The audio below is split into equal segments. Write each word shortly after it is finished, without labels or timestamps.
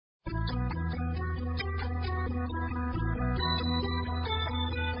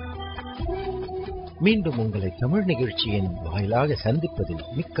மீண்டும் உங்களை தமிழ் நிகழ்ச்சியின் வாயிலாக சந்திப்பதில்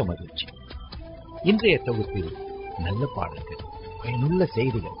மிக்க மகிழ்ச்சி. இன்றைய தொகுப்பில் நல்ல பாடல்கள், பயனுள்ள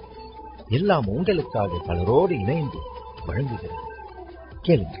செய்திகள் எல்லாம் உங்களுக்காக பலரோடு இணைந்து வழங்குகிறது.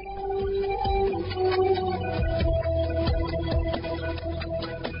 கேளுங்கள்.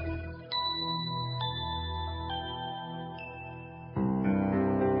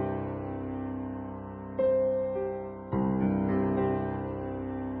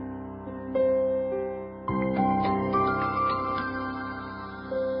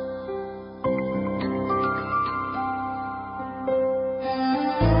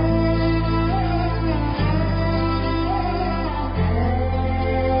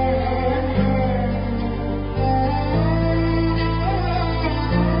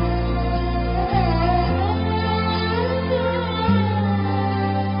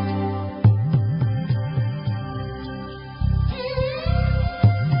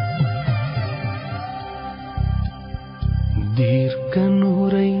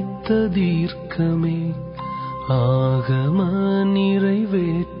 தீர்க்கமே ஆகம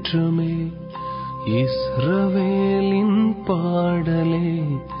நிறைவேற்றுமே, இஸ்ரவேலின் பாடலே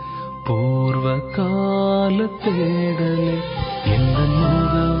பூர்வ கால தேடலே, எந்த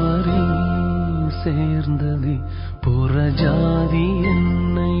முகவரி சேர்ந்ததே புறஜாதி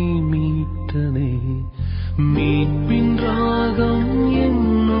என்னை மீட்டதே, மீட்பின் ராகம்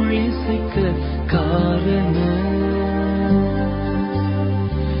என்னுள் இசைக்க காரண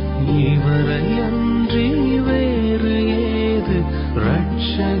இவரை அன்றி வேறு ஏது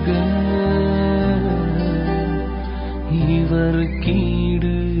ரட்சகர், இவர்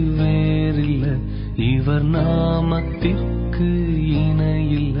கீடு வேறில்ல, இவர் நாமத்திற்கு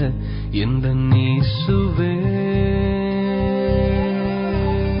இணையில்ல, எந்த இயேசுவே.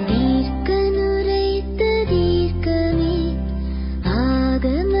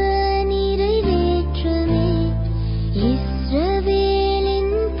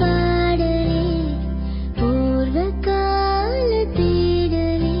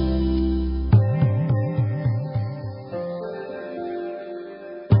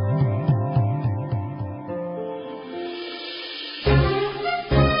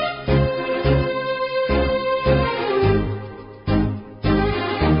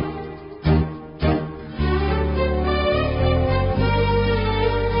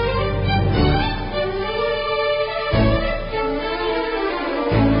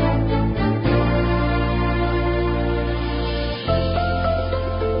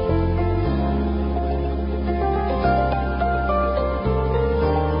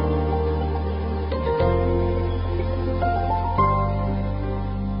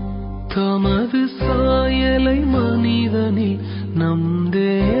 தமது சாயலை மனிதனில் நம்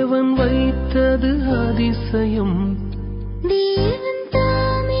தேவன் வைத்தது அதிசயம், தேவன்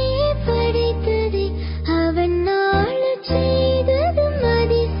தாமே படைத்ததை அவன் ஆளச் செய்ததும்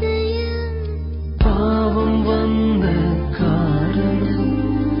அதிசயம், பாவம் வந்த காரணம்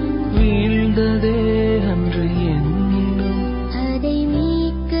வீழ்ந்ததே அன்று என்னிலும், அதை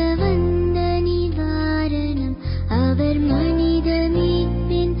மீட்க வந்த நிவாரணம் அவர் மனித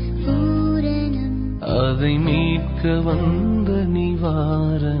மீட்பின் பூரணம், அதை மீட்க வந்த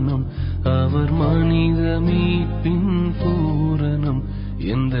நிவாரணம் அவர் மனித மீட்பின் பூரணம்,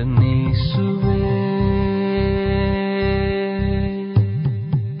 எந்த இயேசுவே.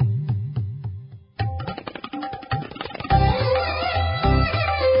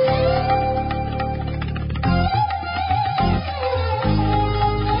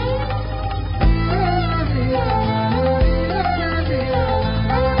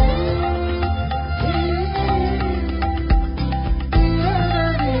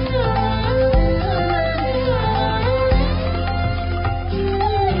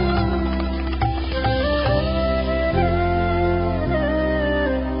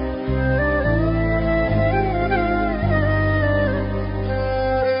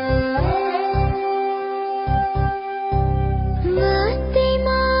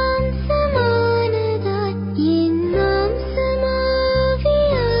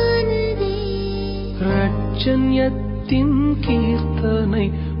 ரட்சண்யத்தின் கீர்த்தனை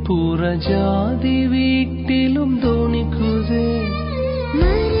புறஜாதி வீட்டிலும் தோணிக்குதே,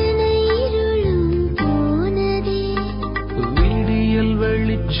 மரண இருளும் போனதே, விடியல்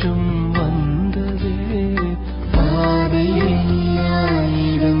வெளிச்சம் வந்ததே, பாதையில்லா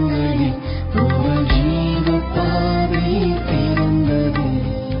இடங்களில் புறஜீவ பாதை திறந்ததே,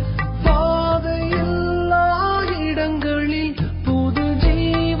 பாதையில்லா இடங்களில் புது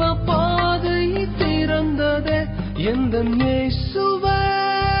ஜீவ பாதை திறந்ததே, எந்த இயேசுவே.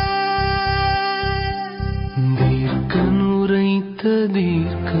 தீர்க்க நுரைத்த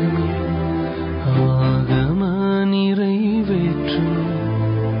தீர்க்கமே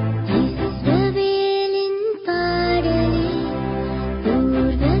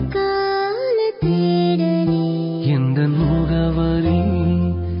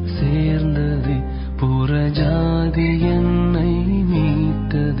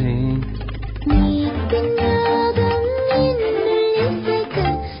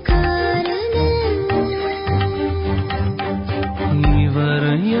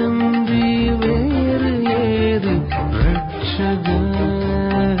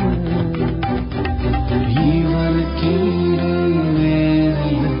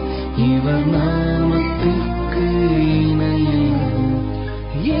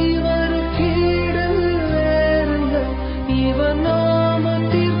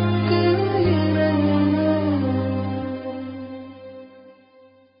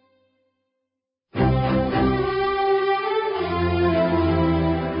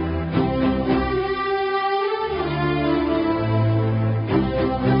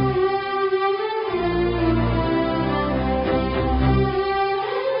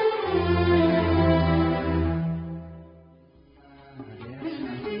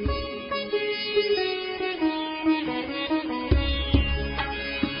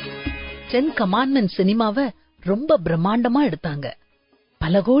 10 கமாண்ட்மெண்ட் சினிமாவை ரொம்ப பிரம்மாண்டமா எடுத்தாங்க.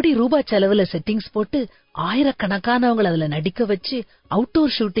 பல கோடி ரூபாய் செலவுல செட்டிங்ஸ் போட்டு ஆயிரக்கணக்கானவங்களை அதுல நடிக்க வச்சு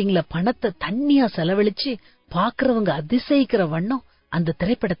அவுட்டோர் ஷூட்டிங்ல பணத்தை தண்ணியா செலவழிச்சு பாக்குறவங்க அதிசயிக்கிற வண்ணம் அந்த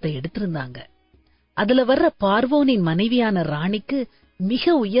திரைப்படத்தை எடுத்திருந்தாங்க. அதுல வர்ற பார்வோனின் மனைவியான ராணிக்கு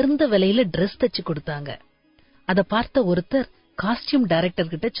மிக உயர்ந்த விலையில டிரெஸ் தச்சு கொடுத்தாங்க. அத பார்த்த ஒருத்தர் காஸ்டியூம்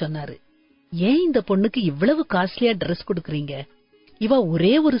டைரக்டர் கிட்ட சொன்னாரு, ஏன் இந்த பொண்ணுக்கு இவ்வளவு காஸ்ட்லியா டிரெஸ் கொடுக்கறீங்க? இவ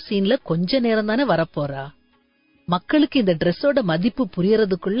ஒரே ஒரு சீன்ல கொஞ்ச நேரம் தானே வரப்போறா. மக்களுக்கு இந்த டிரெஸ்ஸோட மதிப்பு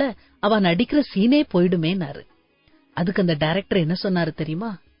புரியறதுக்குள்ள அவ நடிக்கிற சீனே போயிடுமேனாரு. அதுக்கு அந்த டைரக்டர் என்ன சொன்னாரு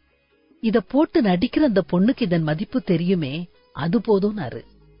தெரியுமா? இத போட்டு நடிக்கிற அந்த பொண்ணுக்கு இதன் மதிப்பு தெரியுமே, அது போதும்னாரு.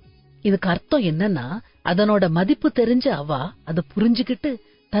 இதுக்கு அர்த்தம் என்னன்னா, அதனோட மதிப்பு தெரிஞ்ச அவ அத புரிஞ்சுகிட்டு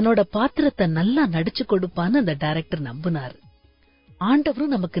தன்னோட பாத்திரத்தை நல்லா நடிச்சு கொடுப்பான்னு அந்த டைரக்டர் நம்பினாரு.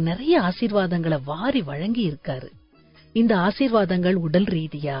 ஆண்டவரும் நமக்கு நிறைய ஆசீர்வாதங்களை வாரி வழங்கி இருக்காரு. இந்த ஆசீர்வாதங்கள் உடல்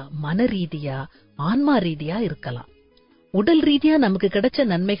ரீதியா, மன ரீதியா, ஆன்மா ரீதியா இருக்கலாம். உடல் ரீதியா நமக்கு கிடைச்ச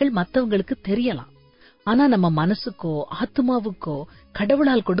நன்மைகள் மத்தவங்களுக்கு தெரியலாம். ஆனா நம்ம மனசுக்கோ ஆத்மாவுக்கோ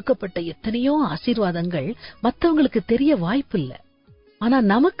கடவுளால் கொடுக்கப்பட்ட எத்தனையோ ஆசீர்வாதங்கள் மத்தவங்களுக்கு தெரிய வாய்ப்பு இல்ல. ஆனா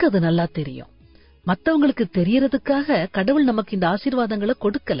நமக்கு அது நல்லா தெரியும். மத்தவங்களுக்கு தெரியறதுக்காக கடவுள் நமக்கு இந்த ஆசீர்வாதங்களை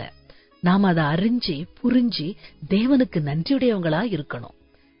கொடுக்கல. நாம அதை அறிஞ்சு புரிஞ்சு தேவனுக்கு நன்றியுடையவங்களா இருக்கணும்.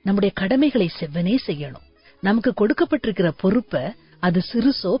 நம்முடைய கடமைகளை செவ்வனே செய்யணும். நமக்கு கொடுக்கப்பட்டிருக்கிற பொறுப்பை, அது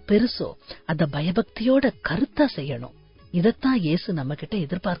சிறுசோ பெருசோ, அத பயபக்தியோட கருத்தா செய்யணும். இதத்தான் இயேசு நம்ம கிட்ட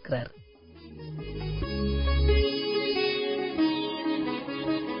எதிர்பார்க்கிறாரு.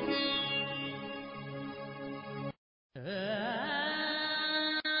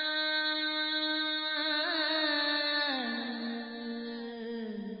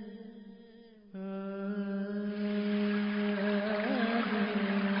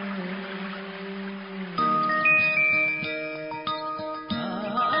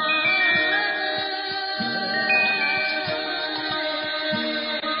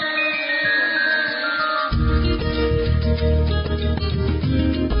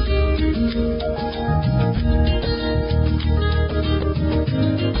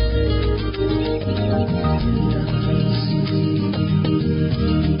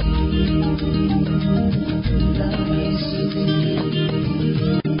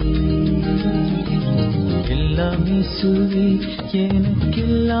 இயேசுவே,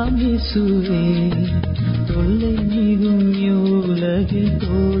 எனக்கெல்லாம் இயேசுவே, தொல்லை நீங்கும் உலகில்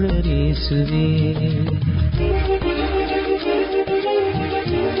தோழர் இயேசுவே.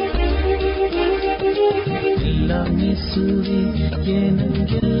 எல்லாம் இயேசுவே,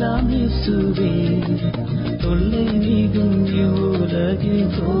 எனக்கெல்லாம் இயேசுவே, தொல்லை நீங்கும் உலகில்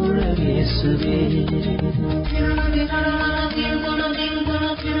தோழர் இயேசுவே.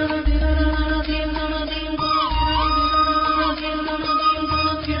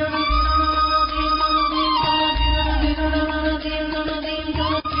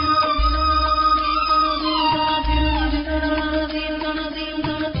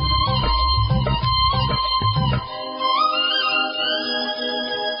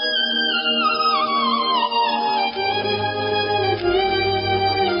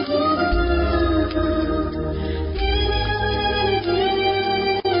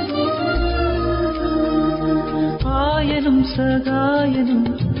 சகாயனும்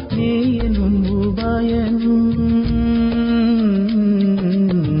நேயனும் உபாயனும்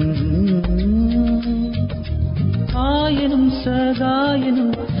ஆயனும்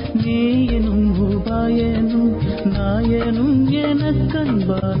சகாயனும் நேயனும் உபாயனும் நாயனும்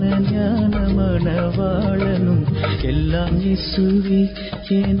எனக்கன்பான ஞானமணவாளனும் எல்லாம் இயேசுவே,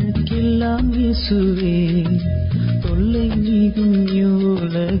 எனக்கெல்லாம் இயேசுவே, தொல்லை நீங்கும்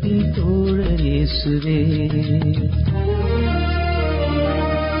உலகில் தோழர் இயேசுவே.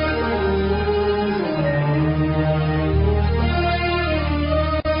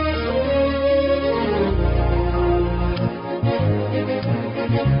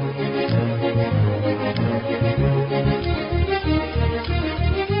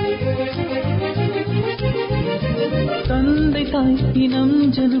 ತಂದೆ ತಾಯಿ ನಮ್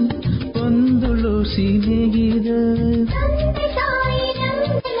ಜനം ಒಂದುಳೋ ಸಿನೆಗಿದ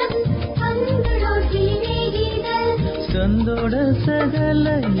ಸ್ಕಂದೋಡ ಸಕಲ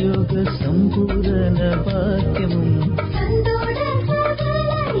ಯೋಗ ಸಂಪೂರ್ಣ ಭಾಗ್ಯಮು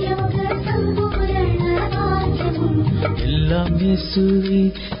எல்லாம் இயேசுவே,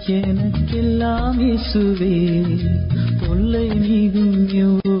 எனக்கெல்லாம் இயேசுவே, தொல்லை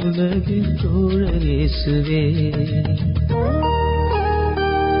நீங்கும் உலகில் தோழர் இயேசுவே.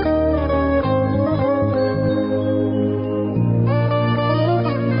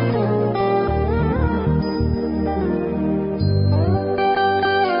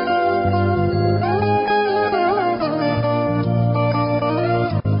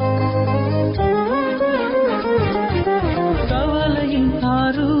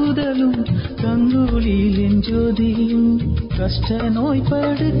 நோய்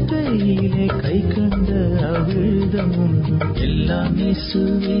படுக்கையிலே கை கண்ட அவிழ்தமும் எல்லாம்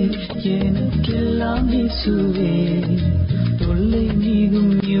இயேசுவே, எனக்கெல்லாம் இயேசுவே, தொல்லை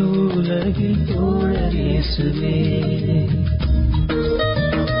நீங்கும் இவ்வுலகில் தோழர் இயேசுவே.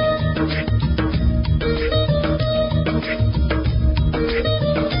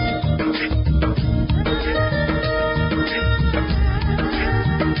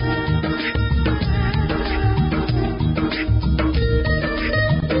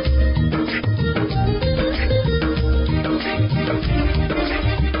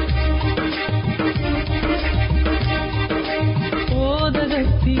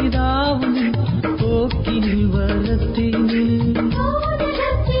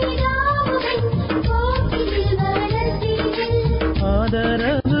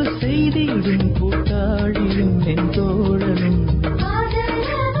 ஆதரவு செய்திடும் கூட்டாளியும் என் தோழனும்,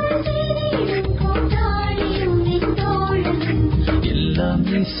 எல்லாம்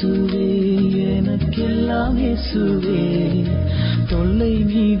இயேசுவே, எனக்கெல்லாம் இயேசுவே, தொல்லை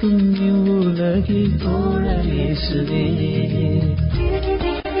நீங்கும் இவ்வுலகில் தோழர் இயேசுவே.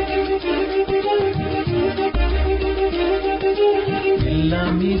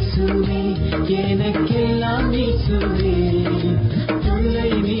 எல்லாம் இயேசுவே, எனக்கெல்லாம் இயேசுவே,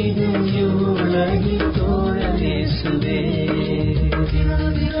 தொல்லை நீங்கும் இவ்வுலகில் தோழர் இயேசுவே.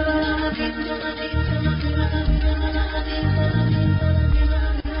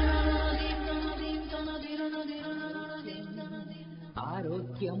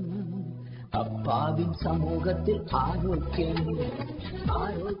 ஆரோக்கியம் அப்பாவின் சமூகத்தில் ஆரோக்கியம்,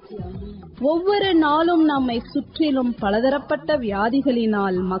 ஆரோக்கியம். ஒவ்வொரு நாளும் நம்மை சுற்றிலும் பலதரப்பட்ட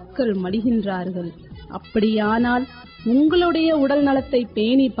வியாதிகளினால் மக்கள் மடிகின்றார்கள். அப்படியானால் உங்களுடைய உடல் நலத்தை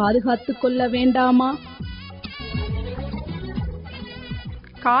பேணி பாதுகாத்துக் கொள்ள வேண்டாமா?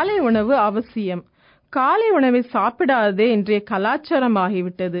 காலை உணவு அவசியம். காலை உணவை சாப்பிடாதே இன்றைய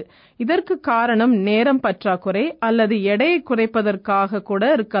கலாச்சாரமாகிவிட்டது. இதற்கு காரணம் நேரம் பற்றாக்குறை அல்லது எடையை குறைப்பதற்காக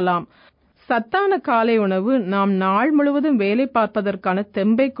கூட இருக்கலாம். சத்தான காலை உணவு நாம் நாள் முழுவதும் வேலை பார்ப்பதற்கான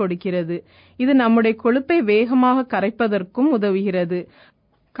தெம்பை கொடுக்கிறது. இது நம்முடைய கொழுப்பை வேகமாக கரைப்பதற்கும் உதவுகிறது.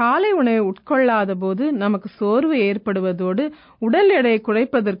 காலை உணவை உட்கொள்ளாத போது நமக்கு சோர்வு ஏற்படுவதோடு உடல் எடையை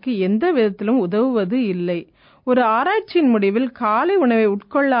குறைப்பதற்கு எந்த விதத்திலும் உதவுவது இல்லை. ஒரு ஆராய்ச்சியின் முடிவில் காலை உணவை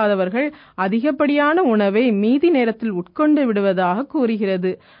உட்கொள்ளாதவர்கள் அதிகப்படியான உணவை மீதி நேரத்தில் உட்கொண்டு விடுவதாக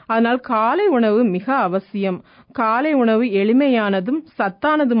கூறுகிறது. அதனால் காலை உணவு மிக அவசியம். காலை உணவு எளிமையானதும்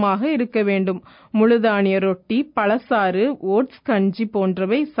சத்தானதுமாக இருக்க வேண்டும். முழுதானிய ரொட்டி, பழச்சாறு, ஓட்ஸ் கஞ்சி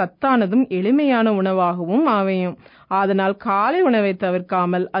போன்றவை சத்தானதும் எளிமையான உணவாகவும் அமையும். அதனால் காலை உணவை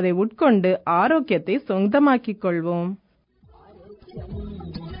தவிர்க்காமல் அதை உட்கொண்டு ஆரோக்கியத்தை சொந்தமாக்கிக் கொள்வோம்.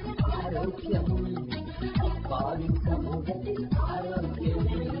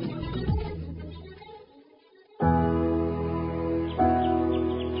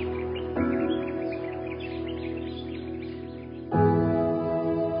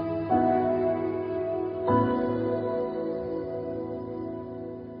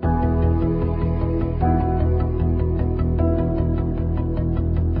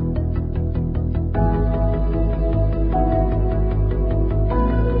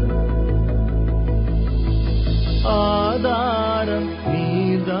 ஆதாரம்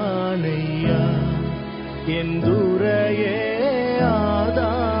நீதானையா, என் துரையே,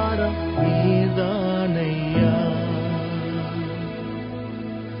 ஆதாரம் நீதானையா,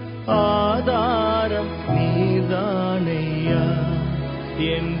 ஆதாரம் நீதானையா,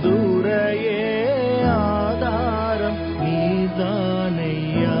 என் துரையே, ஆதாரம்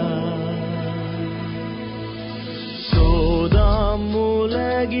நீதானையா. சோதாம்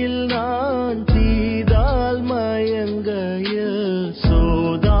உலகில் நான் தீதால் மயங்கையில்,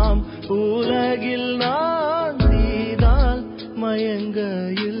 சோதாம் உலகில் நான் தீதால்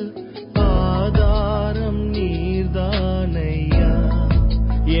மயங்கையில், ஆதாரம் நீர்தானையா,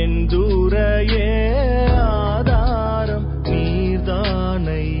 என் துரையே, ஆதாரம்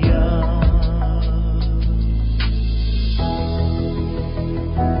நீர்தானையா.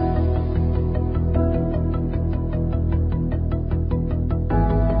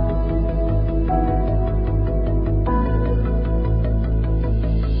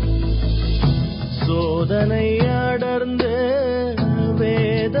 சோதனை அடர்ந்து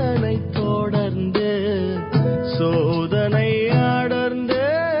வேதனை தொடர்ந்து, சோதனை அடர்ந்து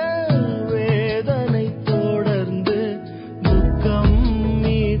வேதனை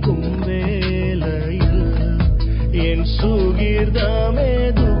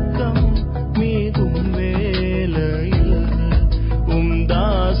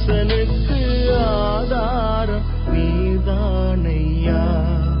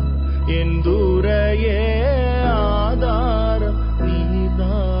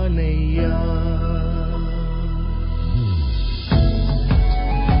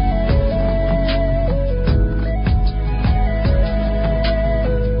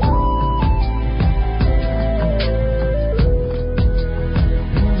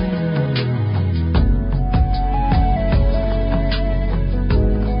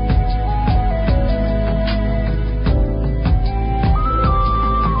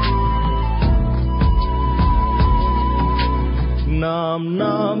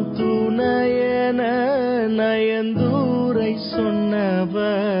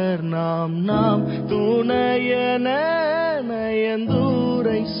சொன்னவர் நாம் துணையன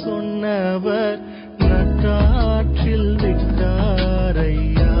நயந்தூரை சொன்னவர் நட்டாற்றில்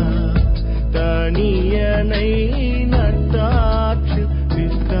விட்டாரையா. தனியனை நட்டாற்றில்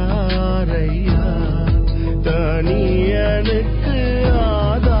விட்டாரையா. தனியனுக்கு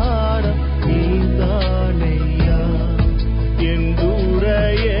ஆதாரம் நீதானையா.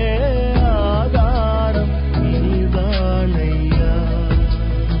 எந்தூரையே ஆதாரம் நீதானையா.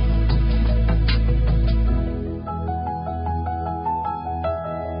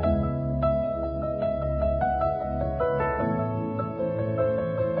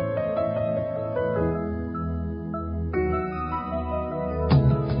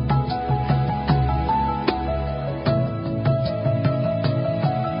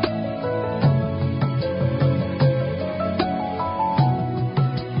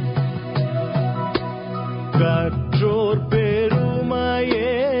 கற்றோர் பெருமையே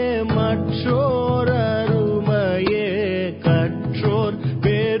மற்றோர் அருமையே. கற்றோர்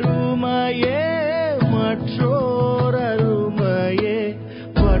பெருமையே மற்றோர் அருமையே.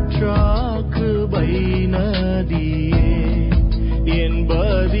 பற்றாக்கு பைநதியே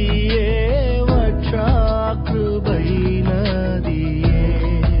என்பதியே. வற்றாக்கு பைநதியே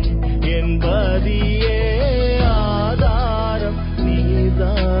என்பதியே. ஆதாரம்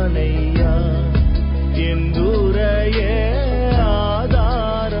நீதானையா. எந்தூரையே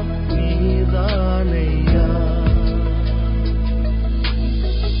ஆதாரம் நீதானையா.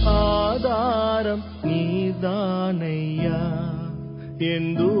 ஆதாரம் நீதானையா.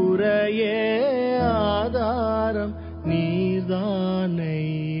 எந்தூரையே ஆதாரம்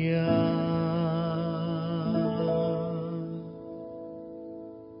நீதானையா.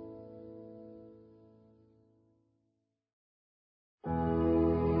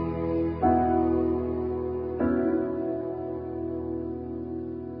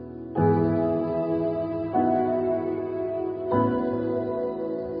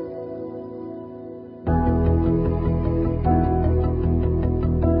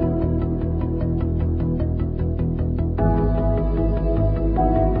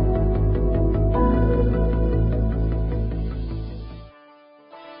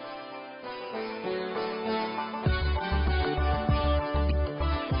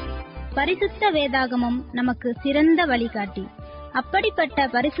 பரிசுத்த வேதாகமம் நமக்கு சிறந்த வழிகாட்டி. அப்படிப்பட்ட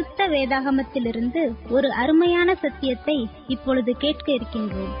பரிசுத்த வேதாகமத்திலிருந்து ஒரு அருமையான சத்தியத்தை இப்பொழுது கேட்க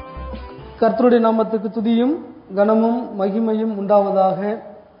இருக்கின்றோம். கர்த்தருடைய நாமத்துக்கு துதியும் கனமும் மகிமையும் உண்டாவதாக.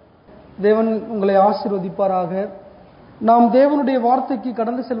 தேவன் உங்களை ஆசீர்வதிப்பாராக. நாம் தேவனுடைய வார்த்தைக்கு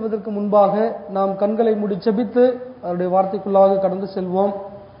கடந்து செல்வதற்கு முன்பாக நாம் கண்களை மூடி ஜெபித்து அவருடைய வார்த்தைக்குள்ளாக கடந்து செல்வோம்.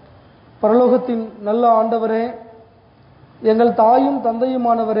 பரலோகத்தின் நல்ல ஆண்டவரே, எங்கள் தாயும்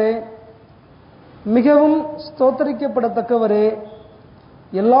தந்தையுமானவரே, மிகவும் ஸ்தோத்தரிக்கப்படத்தக்கவரே,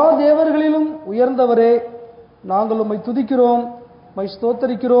 எல்லா தேவர்களிலும் உயர்ந்தவரே, நாங்கள் உம்மை துதிக்கிறோம், உம்மை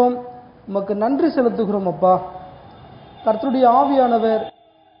ஸ்தோத்தரிக்கிறோம், உமக்கு நன்றி செலுத்துகிறோம். அப்பா, கர்த்தருடைய ஆவியானவர்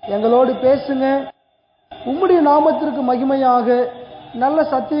எங்களோடு பேசுங்க. உம்முடைய நாமத்திற்கு மகிமையாக நல்ல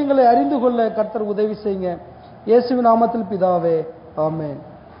சத்தியங்களை அறிந்து கொள்ள கர்த்தர் உதவி செய்யுங்க. இயேசுவின் நாமத்தில் பிதாவே, ஆமென்.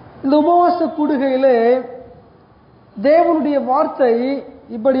 இந்த உபவாச கூடுகையிலே தேவனுடைய வார்த்தை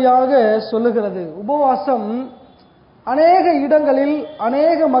இப்படியாக சொல்லுகிறது. உபவாசம் அநேக இடங்களில்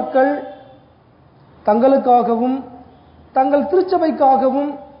அநேக மக்கள் தங்களுக்காகவும் தங்கள் திருச்சபைக்காகவும்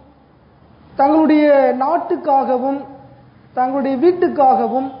தங்களுடைய நாட்டுக்காகவும் தங்களுடைய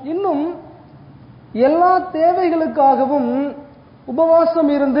வீட்டுக்காகவும் இன்னும் எல்லா தேவைகளுக்காகவும்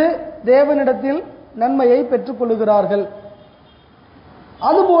உபவாசம் இருந்து தேவனிடத்தில் நன்மையை பெற்றுக் கொள்ளுகிறார்கள்.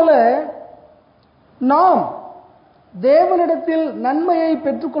 அதுபோல நாம் தேவனிடத்தில் நன்மையை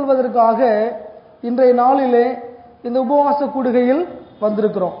பெற்றுக்கொள்வதற்காக இன்றைய நாளிலே இந்த உபவாச கூடுகையில்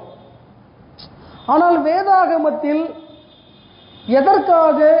வந்திருக்கிறோம். ஆனால் வேதாகமத்தில்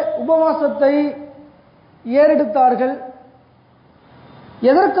எதற்காக உபவாசத்தை ஏறெடுத்தார்கள்,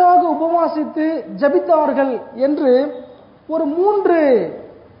 எதற்காக உபவாசித்து ஜபித்தார்கள் என்று ஒரு 3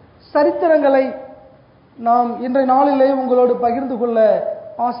 சரித்திரங்களை நாம் இன்றைய நாளிலே உங்களோடு பகிர்ந்து கொள்ள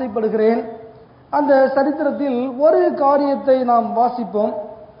ஆசைப்படுகிறேன். அந்த சரித்திரத்தில் ஒரு காரியத்தை நாம் வாசிப்போம்.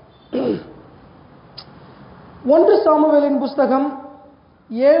 1 சாமுவேலின் புஸ்தகம்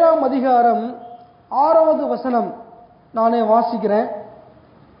 7ஆம் அதிகாரம் 6வது வசனம் நானே வாசிக்கிறேன்.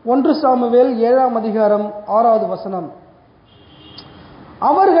 1 சாமுவேல் 7ஆம் அதிகாரம் 6வது வசனம்.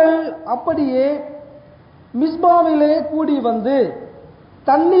 அவர்கள் அப்படியே மிஸ்பாவிலே கூடி வந்து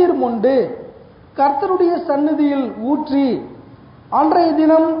தண்ணீர் மொண்டு கர்த்தருடைய சந்நிதியில் ஊற்றி அன்றைய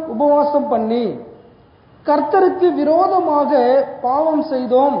தினம் உபவாசம் பண்ணி கர்த்தருக்கு விரோதமாக பாவம்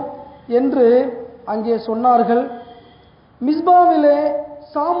செய்தோம் என்று அங்கே சொன்னார்கள். மிஸ்பாவிலே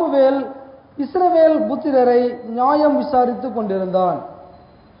சாமுவேல் இஸ்ரவேல் புத்திரரை நியாயம் விசாரித்துக் கொண்டிருந்தான்.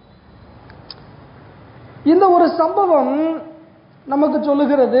 இந்த ஒரு சம்பவம் நமக்கு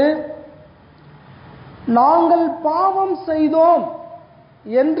சொல்லுகிறது, நாங்கள் பாவம் செய்தோம்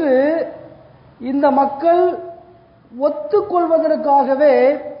என்று இந்த மக்கள் ஒத்துக்கொள்வதற்காகவே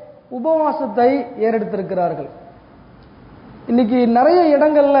உபவாசத்தை ஏறெடுத்திருக்கிறார்கள். இன்னைக்கு நிறைய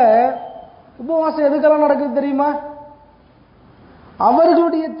இடங்கள்ல உபவாசம் எதுக்கெல்லாம் நடக்குது தெரியுமா?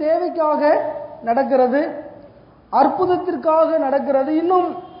 அவர்களுடைய தேவைக்காக நடக்கிறது, அற்புதத்திற்காக நடக்கிறது, இன்னும்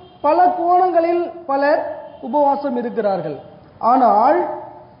பல கோணங்களில் பலர் உபவாசம் இருக்கிறார்கள். ஆனால்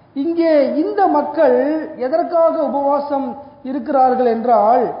இங்கே இந்த மக்கள் எதற்காக உபவாசம் இருக்கிறார்கள்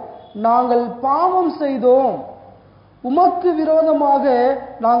என்றால், நாங்கள் பாவம் செய்தோம், உமக்கு விரோதமாக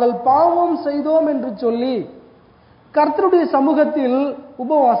நாங்கள் பாவம் செய்தோம் என்று சொல்லி கர்த்தருடைய சமூகத்தில்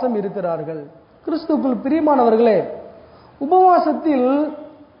உபவாசம் இருக்கிறார்கள். கிறிஸ்துவுக்குள் பிரியமானவர்களே, உபவாசத்தில்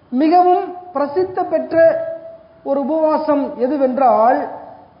மிகவும் பிரசித்த பெற்ற ஒரு உபவாசம் எதுவென்றால்,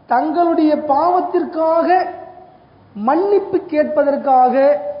 தங்களுடைய பாவத்திற்காக மன்னிப்பு கேட்பதற்காக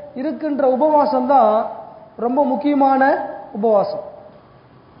இருக்கின்ற உபவாசம் தான் ரொம்ப முக்கியமான உபவாசம்.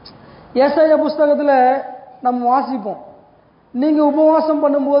 ஏசாயா புஸ்தகத்தில் நம்ம வாசிப்போம், நீங்க உபவாசம்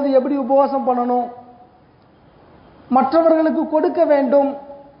பண்ணும்போது எப்படி உபவாசம் பண்ணணும், மற்றவர்களுக்கு கொடுக்க வேண்டும்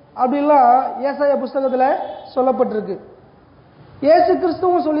அப்படிலாம் ஏசாயா புஸ்தகத்தில் சொல்லப்பட்டிருக்கு. இயேசு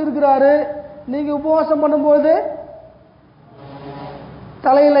கிறிஸ்துவும் சொல்லியிருக்கிறாரு, நீங்க உபவாசம் பண்ணும்போது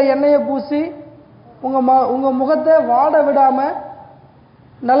தலையில எண்ணெயை பூசி உங்க முகத்தை வாட விடாம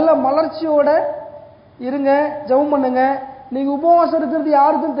நல்ல மலர்ச்சியோட இருங்க, ஜெபம் பண்ணுங்க, நீங்க உபவாசம் இருக்கிறது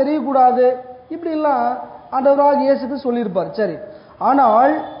யாருக்கும் தெரியக்கூடாது, இப்படி எல்லாம் ஆண்டவராக இயேசுக்கு சொல்லியிருப்பார். சரி,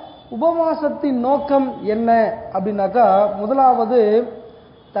 ஆனால் உபவாசத்தின் நோக்கம் என்ன அப்படின்னாக்கா, முதலாவது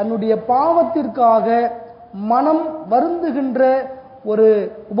தன்னுடைய பாவத்திற்காக மனம் வருந்துகின்ற ஒரு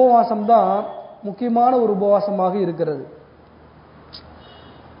உபவாசம் தான் முக்கியமான ஒரு உபவாசமாக இருக்கிறது.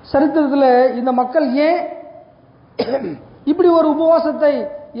 சரித்திரத்தில் இந்த மக்கள் ஏன் இப்படி ஒரு உபவாசத்தை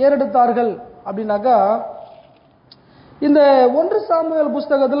ஏறெடுத்தார்கள் அப்படின்னாக்கா, இந்த 1 சாமுவேல்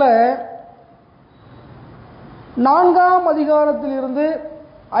புஸ்தகத்தில் 4ஆம் அதிகாரத்திலிருந்து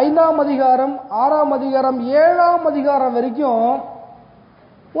 5ஆம் அதிகாரம், 6ஆம் அதிகாரம், 7ஆம் அதிகாரம் வரைக்கும்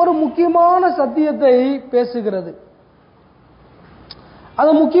ஒரு முக்கியமான சத்தியத்தை பேசுகிறது.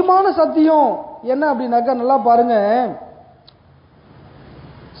 அது முக்கியமான சத்தியம் என்ன அப்படின்னாக்கா, நல்லா பாருங்க,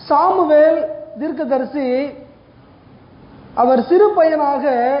 சாமுவேல் தீர்க்கதரிசி அவர் சிறு பையனாக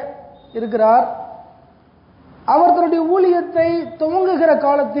இருக்கிறார். அவர் தன்னுடைய ஊழியத்தை துவங்குகிற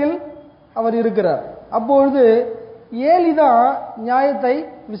காலத்தில் அவர் இருக்கிறார். அப்பொழுது ஏலிதான் நியாயத்தை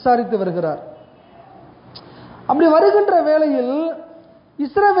விசாரித்து வருகிறார். அப்படி வருகின்ற வேளையில்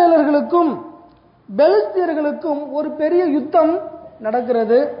இஸ்ரவேலர்களுக்கும் பெலிஸ்தியர்களுக்கும் ஒரு பெரிய யுத்தம்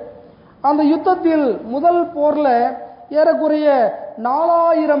நடக்கிறது. அந்த யுத்தத்தில் முதல் போர்ல ஏறக்குறைய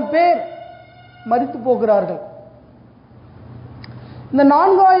 4000 பேர் மரித்து போகிறார்கள். இந்த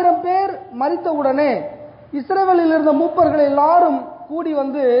 4000 பேர் மரித்தவுடனே இஸ்ரவேலில் இருந்த மூப்பர்கள் எல்லாரும் கூடி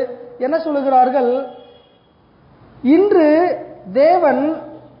வந்து என்ன சொல்லுகிறார்கள், இன்று தேவன்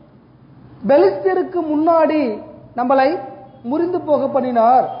பெலிஸ்தியருக்கு முன்னாடி நம்மளை முறிந்து போக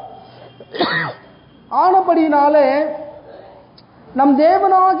பண்ணினார், ஆனபடியினாலே நம்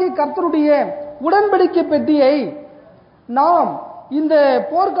தேவனாகிய கர்த்தருடைய உடன்படிக்கை பெட்டியை நாம் இந்த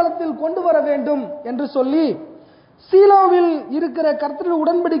போர்க்களத்தில் கொண்டு வர வேண்டும் என்று சொல்லி சீலோவில் இருக்கிற கர்த்தருடைய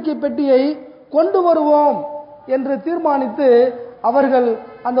உடன்படிக்கை பெட்டியை கொண்டு வருவோம் என்று தீர்மானித்து அவர்கள்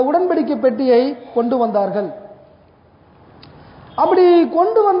அந்த உடன்படிக்கை பெட்டியை கொண்டு வந்தார்கள். அப்படி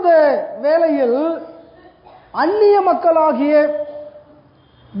கொண்டு வந்த வேளையில் அந்நிய மக்களாகிய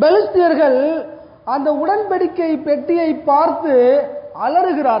பெலிஸ்தியர்கள் அந்த உடன்படிக்கை பெட்டியை பார்த்து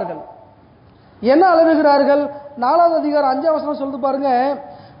அலறுகிறார்கள். என்ன அலறுகிறார்கள்? 4ஆவது அதிகாரம் 5ஆம் வசனம் சொல்லுது பாருங்க,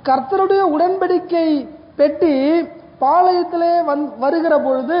 கர்த்தருடைய உடன்படிக்கை பெட்டி பாளையத்திலே வருகிற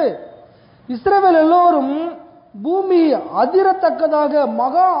பொழுது இஸ்ரவேல் எல்லோரும் பூமி அதிரத்தக்கதாக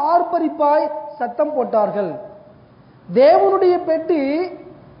மகா ஆர்ப்பரிப்பாய் சத்தம் போட்டார்கள். தேவனுடைய பெட்டி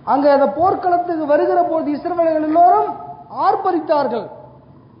அங்க அந்த போர்க்களத்துக்கு வருகிற போது இஸ்ரவேலர்கள் எல்லோரும் ஆர்ப்பரித்தார்கள்.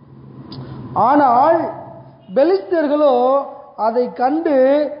 ஆனால் பெலிஸ்தியர்களோ அதை கண்டு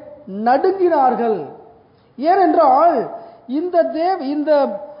நடுங்கினார்கள். ஏனென்றால் இந்த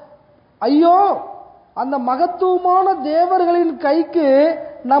ஐயோ, அந்த மகத்துவமான தேவர்களின் கைக்கு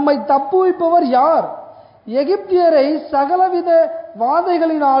நம்மை தப்புவிப்பவர் யார்? எகிப்தியரை சகலவித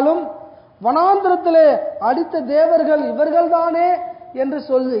வாதைகளினாலும் வனாந்திரத்திலே அடித்த தேவர்கள் இவர்கள்தானே என்று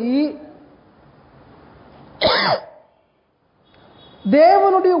சொல்லி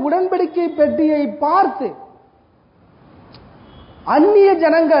தேவனுடைய உடன்படிக்கை பெட்டியை பார்த்து அந்நிய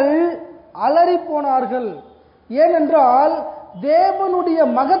ஜனங்கள் அலறி போனார்கள். ஏனென்றால் தேவனுடைய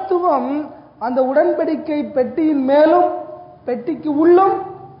மகத்துவம் அந்த உடன்படிக்கை பெட்டியின் மேலும் பெட்டிக்கு உள்ளும்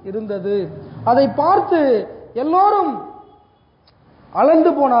இருந்தது. அதை பார்த்து எல்லோரும்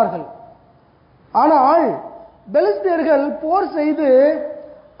அளந்து போனார்கள். ஆனால் பெலிஸ்தியர்கள் போர் செய்து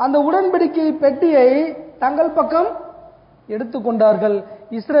அந்த உடன்படிக்கை பெட்டியை தங்கள் பக்கம் எடுத்துக்கொண்டார்கள்.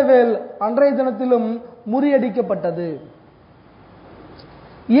 இஸ்ரவேல் அன்றைய தினத்திலும் முறியடிக்கப்பட்டது.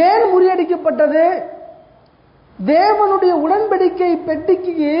 ஏன் முறியடிக்கப்பட்டது? தேவனுடைய உடன்படிக்கை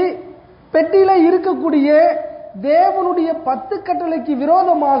பெட்டியில இருக்கக்கூடிய தேவனுடைய 10 கட்டளைக்கு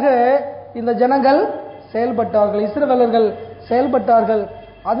விரோதமாக இந்த ஜனங்கள் செயல்பட்டார்கள், இஸ்ரவேலர்கள் செயல்பட்டார்கள்.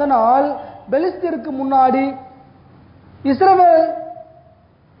 அதனால் பெலிஸ்தியருக்கு முன்னாடி இஸ்ரவேல்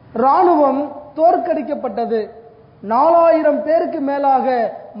ராணுவம் தோற்கடிக்கப்பட்டது. 4000 பேருக்கு மேலாக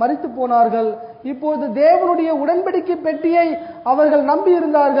மரித்து போனார்கள். இப்போது தேவனுடைய உடன்படிக்கை பெட்டியை அவர்கள் நம்பி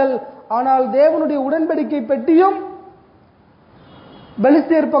இருந்தார்கள். ஆனால் தேவனுடைய உடன்படிக்கை பெட்டியும்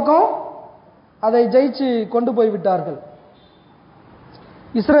பெலிஸ்தியர் பக்கம் அதை ஜெயிச்சு கொண்டு போய்விட்டார்கள்.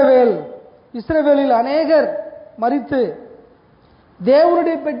 இஸ்ரவேலில் அநேகர் மரித்து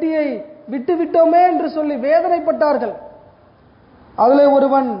தேவனுடைய பெட்டியை விட்டு விட்டோமே என்று சொல்லி வேதனைப்பட்டார்கள். அதிலே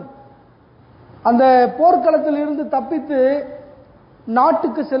ஒருவன் அந்த போர்க்களத்தில் இருந்து தப்பித்து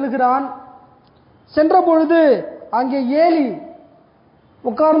நாட்டுக்கு செல்கிறான். சென்ற பொழுது அங்கே ஏலி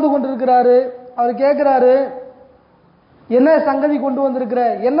உட்கார்ந்து கொண்டிருக்கிறாரு. அவர் கேட்கிறாரு, என்ன சங்கதி கொண்டு வந்திருக்கிற,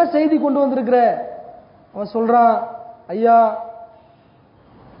 என்ன செய்தி கொண்டு வந்திருக்கிற? அவன் சொல்றான், ஐயா,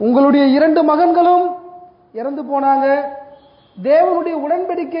 உங்களுடைய 2 மகன்களும் இறந்து போனாங்க, தேவனுடைய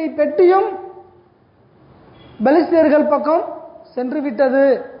உடன்படிக்கை பெட்டியும் பெலிஸ்தியர்கள் பக்கம் சென்று விட்டது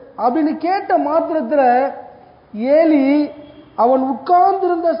அப்படின்னு கேட்ட மாத்திரத்தில் ஏலி அவன்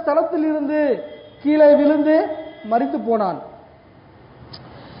உட்கார்ந்திருந்த ஸ்தலத்தில் இருந்து கீழே விழுந்து மரித்து போனான்.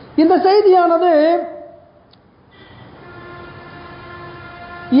 இந்த செய்தியானது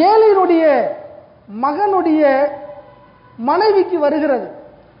ஏலியினுடைய மகனுடைய மனைவிக்கு வருகிறது.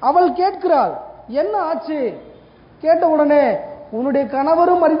 அவள் கேட்கிறாள், என்ன ஆச்சு? கேட்ட உடனே, உன்னுடைய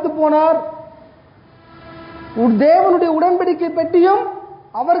கணவரும் மரித்து போனார், தேவனுடைய உடன்படிக்கை பெட்டியும்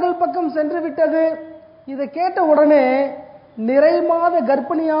அவர்கள் பக்கம் சென்று விட்டது. இதை கேட்ட உடனே நிறை மாத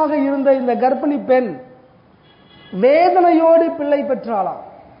கர்ப்பிணியாக இருந்த இந்த கர்ப்பிணி பெண் வேதனையோடு பிள்ளை பெற்றாளாம்.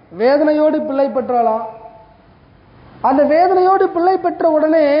 அந்த வேதனையோடு பிள்ளை பெற்ற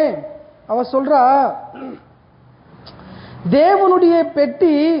உடனே அவ சொல்றா, தேவனுடைய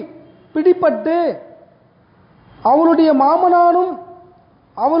பெட்டி பிடிபட்டு அவளுடைய மாமனானும்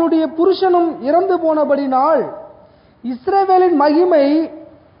அவளுடைய புருஷனும் இறந்து போனபடினால் இஸ்ரவேலின் மகிமை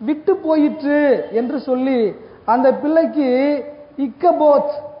விட்டு போயிற்று என்று சொல்லி அந்த பிள்ளைக்கு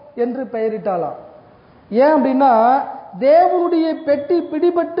இக்கபோத் என்று பெயரிட்டாளாம். ஏன் அப்படின்னா, தேவனுடைய பெட்டி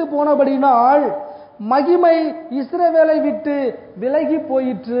பிடிபட்டு போனபடினால் மகிமை இஸ்ரவேலை விட்டு விலகி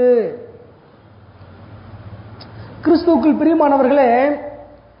போயிற்று. கிறிஸ்துவுக்குள் பிரியமானவர்களே,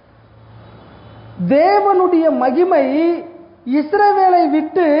 தேவனுடைய மகிமை இஸ்ரவேலை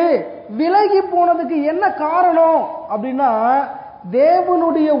விட்டு விலகி போனதுக்கு என்ன காரணம் அப்படின்னா,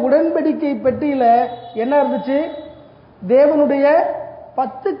 தேவனுடைய உடன்படிக்கை பெட்டியில என்ன இருந்துச்சு? தேவனுடைய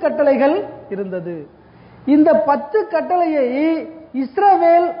 10 கட்டளைகள் இருந்தது. இந்த 10 கட்டளையை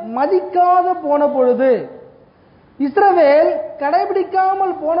இஸ்ரவேல் மதிக்காத போன பொழுது, இஸ்ரவேல்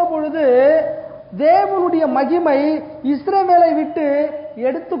கடைபிடிக்காமல் போன பொழுது தேவனுடைய மகிமை இஸ்ரவேலை விட்டு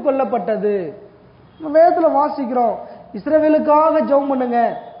எடுத்துக் கொள்ளப்பட்டது. வேதத்தில் வாசிக்கிறோம், இஸ்ரவேலுக்காக ஜெபம் பண்ணுங்க,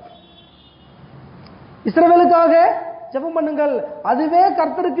 இஸ்ரவேலுக்காக ஜெபம் பண்ணுங்கள், அதுவே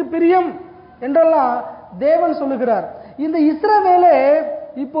கர்த்தருக்கு பிரியம் என்றெல்லாம் தேவன் சொல்லுகிறார். இந்த இஸ்ரவேலே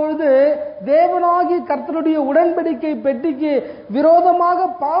இப்பொழுது தேவனாகி கர்த்தருடைய உடன்படிக்கை பெட்டிக்கு விரோதமாக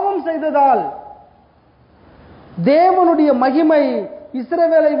பாவம் செய்ததால் தேவனுடைய மகிமை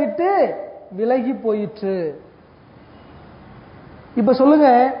இஸ்ரவேலை விட்டு விலகி போயிற்று. இப்ப சொல்லுங்க,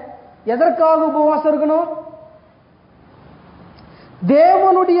 எதற்காக உபவாசம் இருக்கணும்?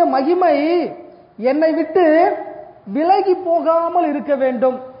 தேவனுடைய மகிமை என்னை விட்டு விலகி போகாமல் இருக்க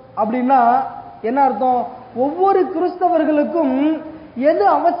வேண்டும் அப்படின்னா என்ன அர்த்தம்? ஒவ்வொரு கிறிஸ்தவர்களுக்கும் எது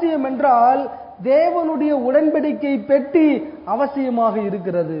அவசியம் என்றால், தேவனுடைய உடன்படிக்கை பெட்டி அவசியமாக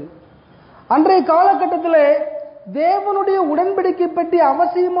இருக்கிறது. அன்றைய காலகட்டத்தில் தேவனுடைய உடன்படிக்கை பெட்டி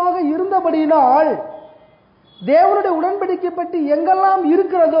அவசியமாக இருந்தபடியினால், தேவனுடைய உடன்படிக்கை பெட்டி எங்கெல்லாம்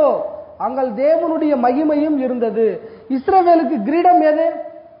இருக்கிறதோ அங்கே தேவனுடைய மகிமையும் இருந்தது. இஸ்ரவேலுக்கு கிரீடம் எது?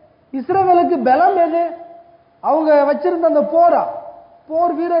 இஸ்ரவேலுக்கு பலம் எது? அவங்க வச்சிருந்த அந்த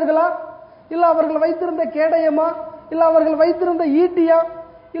போர் வீரர்களா, இல்ல அவர்கள் வைத்திருந்த கேடயமா, இல்ல அவர்கள் வைத்திருந்த ஈட்டியா,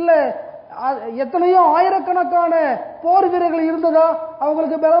 இல்ல எத்தனையோ ஆயிரக்கணக்கான போர் வீரர்கள் இருந்ததா?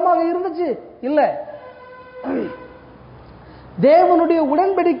 அவங்களுக்கு பலமாக இருந்துச்சு? இல்ல. தேவனுடைய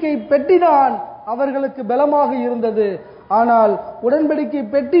உடன்படிக்கை பெட்டிதான் அவர்களுக்கு பலமாக இருந்தது. ஆனால் உடன்படிக்கை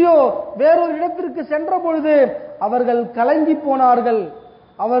பெட்டியோ வேறொரு இடத்திற்கு சென்ற பொழுது அவர்கள் கலங்கி போனார்கள்,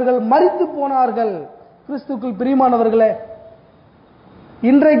 அவர்கள் மரித்து போனார்கள். கிறிஸ்துக்குள் பிரியமானவர்களே,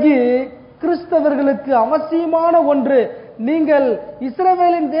 இன்றைக்கு கிறிஸ்தவர்களுக்கு அவசியமான ஒன்று, நீங்கள்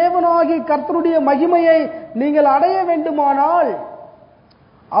இஸ்ரவேலின் தேவனாகி கர்த்தருடைய மகிமையை நீங்கள் அடைய வேண்டுமானால்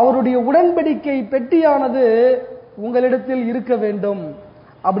அவருடைய உடன்படிக்கை பெட்டியானது உங்களிடத்தில் இருக்க வேண்டும்.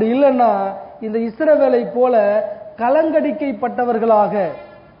 அப்படி இல்லைன்னா இந்த இஸ்ரவேலை போல கலங்கடிக்கப்பட்டவர்களாக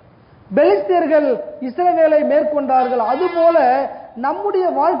பெலிஸ்தியர்கள் இஸ்ரவேலை மேற்கொண்டார்கள், அதுபோல நம்முடைய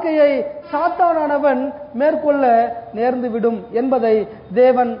வாழ்க்கையை சாத்தானானவன் மேற்கொள்ள நேர்ந்துவிடும் என்பதை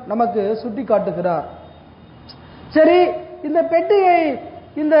தேவன் நமக்கு சுட்டி காட்டுகிறார். சரி, இந்த பெட்டியை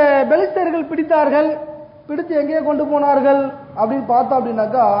இந்த பெலிஸ்தியர்கள் பிடித்தார்கள். பிடித்து எங்கே கொண்டு போனார்கள் அப்படின்னு பார்த்தோம்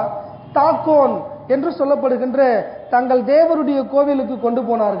அப்படின்னாக்கா, தாக்கோன் என்று சொல்லப்படுகின்ற தங்கள் தேவருடைய கோவிலுக்கு கொண்டு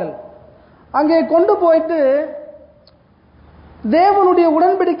போனார்கள். அங்கே கொண்டு போயிட்டு தேவனுடைய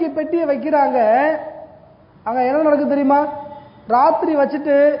உடன்படிக்கை பெட்டியை வைக்கிறாங்க. அங்க என்ன நடக்குது தெரியுமா? ராத்திரி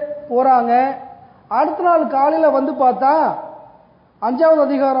வச்சுட்டு போறாங்க. அடுத்த நாள் காலையில வந்து பார்த்தா 5வது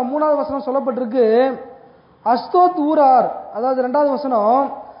அதிகாரம் 3வது வசனம் சொல்லப்பட்டிருக்கு. அஸ்தோத் ஊரார், அதாவது 2வது வசனம்,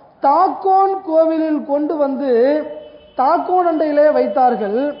 தாக்கோன் கோவிலில் கொண்டு வந்து தாக்கோன் அண்டையிலே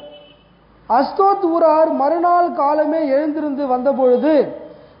வைத்தார்கள். அஸ்தோத் ஊரார் மறுநாள் காலமே எழுந்திருந்து வந்தபொழுது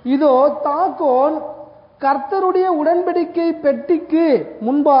இதோ தாக்கோன் கர்த்தருடைய உடன்படிக்கை பெட்டிக்கு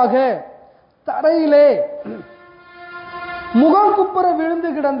முன்பாக தரையிலே முகம் குப்புற விழுந்து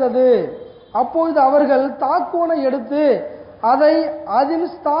கிடந்தது. அப்பொழுது அவர்கள் தாக்கோனை எடுத்து அதை அதன்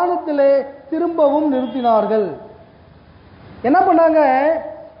ஸ்தானத்திலே திரும்பவும் நிறுத்தினார்கள். என்ன பண்ணாங்க?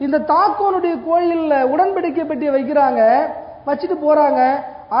 இந்த தாக்கோனுடைய கோயில்ல உடன்படிக்கை பெட்டியை வைக்கிறாங்க, வச்சுட்டு போறாங்க.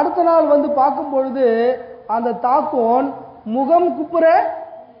 அடுத்த நாள் வந்து பார்க்கும் பொழுது அந்த தாக்கோன் முகம் குப்புற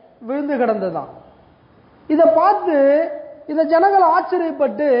விழுந்து கிடந்ததுதான். இதை பார்த்து இந்த ஜனங்கள்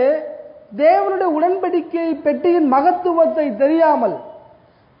ஆச்சரியப்பட்டு தேவனுடைய உடன்படிக்கை பெட்டியின் மகத்துவத்தை தெரியாமல்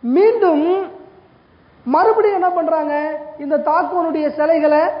மீண்டும் மறுபடியும் என்ன பண்றாங்க? இந்த தாக்கோனுடைய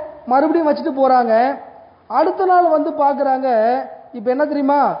சிலைகளை மறுபடியும் வச்சுட்டு போறாங்க. அடுத்த நாள் வந்து பார்க்கறாங்க. இப்ப என்ன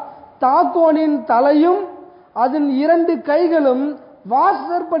தெரியுமா? தாக்கோனின் தலையும் அதன் 2 கைகளும்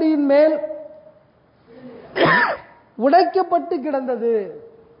வாசற்படியின் மேல் உடைக்கப்பட்டு கிடந்தது.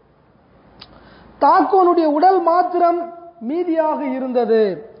 தாக்கோனுடைய உடல் மாத்திரம் மீதியாக இருந்தது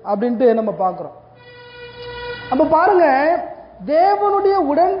அப்படின்ட்டு நம்ம பார்க்கிறோம். அப்ப பாருங்க, தேவனுடைய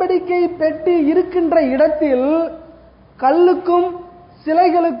உடன்படிக்கை பெட்டி இருக்கின்ற இடத்தில் கல்லுக்கும்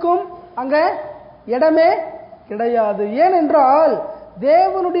சிலைகளுக்கும் அங்க இடமே கிடையாது. ஏனென்றால்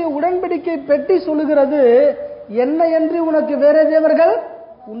தேவனுடைய உடன்படிக்கை பெட்டி சொல்லுகிறது, என்னையன்றி உனக்கு வேற தேவர்கள்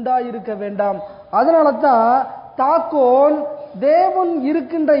உண்டாயிருக்க வேண்டாம். அதனால தான் தாக்கோன் தேவன்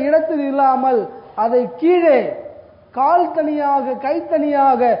இருக்கின்ற இடத்தில் இல்லாமல் அதை கீழே கால் தனியாக, கை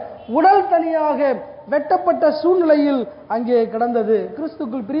தனியாக, உடல் தனியாக வெட்டப்பட்ட சூழ்நிலையில் அங்கே கிடந்தது.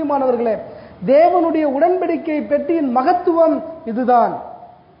 கிறிஸ்துக்குள் பிரியமானவர்களே, தேவனுடைய உடன்படிக்கை பெட்டியின் மகத்துவம் இதுதான்.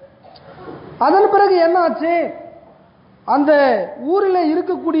 அதன் பிறகு என்ன ஆச்சு? அந்த ஊரில்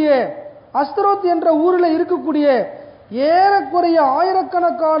இருக்கக்கூடிய அஸ்தரோத் என்ற ஊரில் இருக்கக்கூடிய ஏறக்குறைய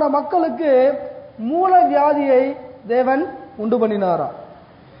ஆயிரக்கணக்கான மக்களுக்கு மூல வியாதியை தேவன் உண்டு பண்ணினாராம்.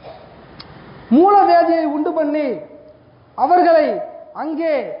 மூல வியாதியை உண்டு பண்ணி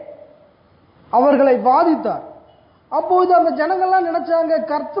அவர்களை பாதித்தார். அப்போது அந்த ஜனங்கள்லாம் நினைச்சாங்க,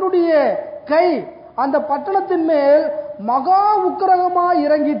 கர்த்தருடைய கை அந்த பட்டணத்தின் மேல் மகா உக்கிரகமாய்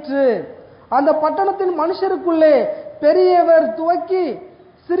இறங்கிற்று. அந்த பட்டணத்தின் மனுஷருக்குள்ளே பெரியவர் துவக்கி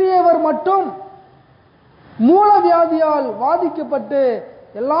சிறியவர் மட்டும் மூல வியாதியால் பாதிக்கப்பட்டு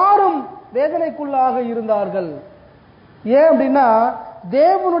எல்லாரும் வேதனைக்குள்ளாக இருந்தார்கள். ஏன் அப்படின்னா,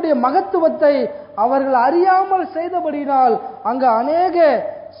 தேவனுடைய மகத்துவத்தை அவர்கள் அறியாமல் செய்தபடியினால் அங்கு அநேக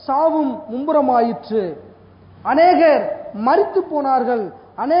சாவும் மும்புறமாயிற்று. அநேகர் மரித்து போனார்கள்,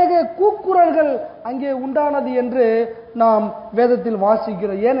 அநேக கூக்குரல்கள் அங்கே உண்டானது என்று நாம் வேதத்தில்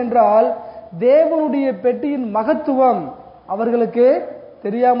வாசிக்கிறோம். ஏனென்றால் தேவனுடைய பெட்டியின் மகத்துவம் அவர்களுக்கு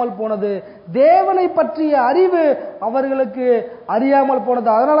தெரியாமல் போனது. தேவனை பற்றிய அறிவு அவர்களுக்கு அறியாமல் போனது.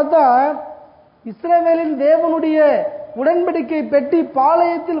 அதனால தான் இஸ்ரவேலின் தேவனுடைய உடன்படிக்கை பெட்டி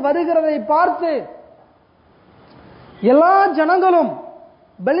பாளையத்தில் வருகிறதை பார்த்து எல்லா ஜனங்களும்,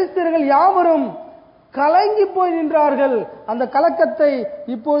 பெலிஸ்தர்கள் யாவரும் கலங்கி போய் நின்றார்கள். அந்த கலக்கத்தை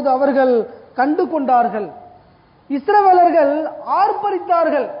இப்பொழுது அவர்கள் கண்டு கொண்டார்கள். இஸ்ரவேலர்கள்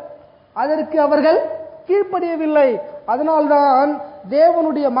ஆர்ப்பரித்தார்கள், அதற்கு அவர்கள் கீழ்ப்படியவில்லை. அதனால்தான்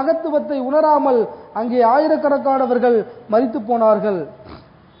தேவனுடைய மகத்துவத்தை உணராமல் அங்கே ஆயிரக்கணக்கானவர்கள் மரித்து போனார்கள்.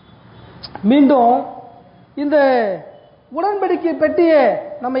 மீண்டும் இந்த உடன்படிக்கை பெட்டியை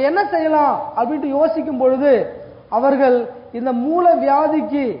நம்ம என்ன செய்யலாம் அப்படின்ட்டு யோசிக்கும் பொழுது அவர்கள் இந்த மூல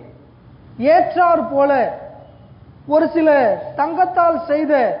வியாதிக்கு ஏற்றார் போல ஒரு சில தங்கத்தால்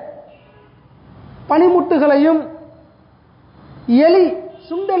செய்த பனிமுட்டுகளையும் எலி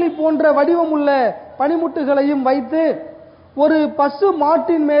சுண்டலி போன்ற வடிவமுள்ள பனிமுட்டுகளையும் வைத்து ஒரு பசு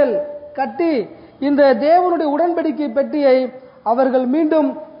மாட்டின் மேல் கட்டி இந்த தேவனுடைய உடன்படிக்கை பெட்டியை அவர்கள் மீண்டும்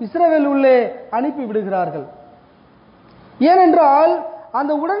இஸ்ரவேல் உள்ளே அனுப்பி விடுகிறார்கள். ஏனென்றால்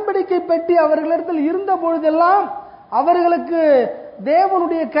அந்த உடன்படிக்கை பெட்டி அவர்களிடத்தில் இருந்த பொழுதெல்லாம் அவர்களுக்கு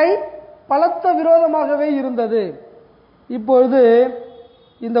தேவனுடைய கை பலத்த விரோதமாகவே இருந்தது. இப்பொழுது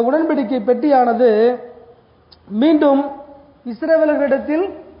இந்த உடன்படிக்கை பெட்டியானது மீண்டும் இஸ்ரவேலர்களிடத்தில்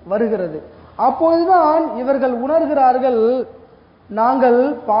வருகிறது. அப்பொழுதுதான் இவர்கள் உணர்கிறார்கள், நாங்கள்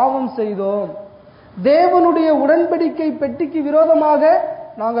பாவம் செய்தோம், தேவனுடைய உடன்படிக்கை பெட்டிக்கு விரோதமாக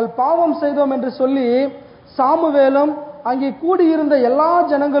நாங்கள் பாவம் செய்தோம் என்று சொல்லி சாமுவேலும் அங்கே கூடியிருந்த எல்லா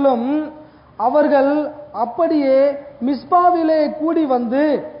ஜனங்களும் அவர்கள் அப்படியே மிஸ்பாவிலே கூடி வந்து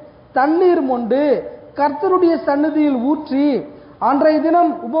தண்ணீர் மொண்டு கர்த்தருடைய சந்நிதியில் ஊற்றி அன்றைய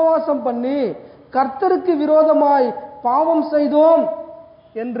தினம் உபவாசம் பண்ணி கர்த்தருக்கு விரோதமாய் பாவம் செய்தோம்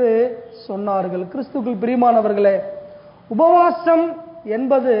என்று சொன்னார்கள். கிறிஸ்துவுக்குள் பிரியமானவர்களே, உபவாசம்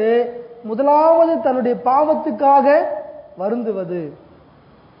என்பது முதலாவது தன்னுடைய பாவத்துக்காக வருந்துவது,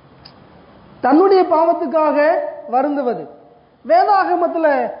 தன்னுடைய பாவத்துக்காக வருந்துவது.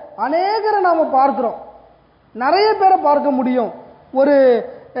 வேதாகமத்தில் அநேகரை நாம பார்க்கிறோம், நிறைய பேரை பார்க்க முடியும். ஒரு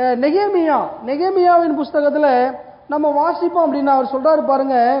நெகேமியாவின் புஸ்தகத்துல நம்ம வாசிப்போம் அப்படின்னா அவர் சொல்றாரு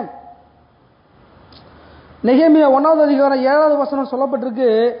பாருங்க, நெகேமியா 1வது அதிகாரம் 7வது வசனம் சொல்லப்பட்டிருக்கு,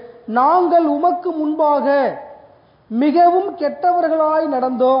 நாங்கள் உமக்கு முன்பாக மிகவும் கெட்டவர்களாய்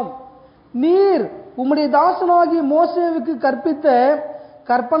நடந்தோம், நீர் உம்முடைய தாசனாகிய மோசேவுக்கு கற்பித்த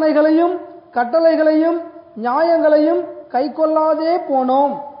கற்பனைகளையும் கட்டளைகளையும் நியாயங்களையும் கைக்கொள்ளாதே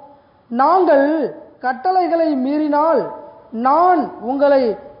போனோம், நாங்கள் கட்டளைகளை மீறினால் நான் உங்களை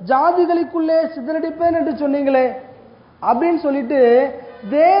ஜாதிகளுக்குள்ளே சிதறடிப்பேன் என்று சொன்னீங்களே அப்படின்னு சொல்லிட்டு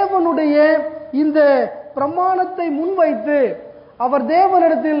தேவனுடைய இந்த பிரமாணத்தை முன்வைத்து அவர்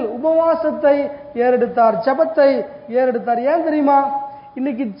தேவனிடத்தில் உபவாசத்தை ஏறெடுத்தார், ஜெபத்தை ஏறெடுத்தார். ஏன் தெரியுமா?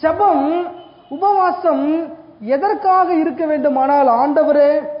 இன்னைக்கு ஜெபம் உபவாசம் எதற்காக இருக்க வேண்டுமானால்,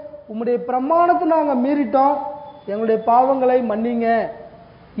 ஆண்டவரே உம்முடைய பிரமாணத்தை நாங்க மீறிட்டோம், எங்களுடைய பாவங்களை மன்னிங்க,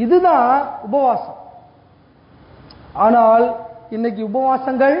 இதுதான் உபவாசம். ஆனால் இன்னைக்கு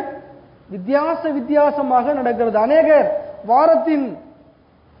உபவாசங்கள் வித்தியாசமாக நடக்கிறது. அநேகர் வாரத்தின்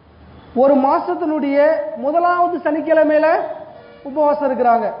ஒரு மாசத்தினுடைய முதலாவது சனிக்கிழமையில உபவாசம்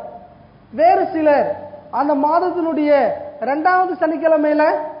இருக்கிறாங்க, வேறு சிலர் அந்த மாதத்தினுடைய 2வது சனிக்கிழமையில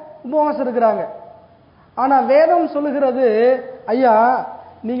உபவாசம் இருக்கிறாங்க. ஆனா வேதம் சொல்லுகிறது, ஐயா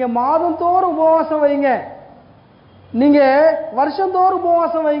நீங்க மாதந்தோறும் உபவாசம் வைங்க, நீங்க வருஷந்தோறும்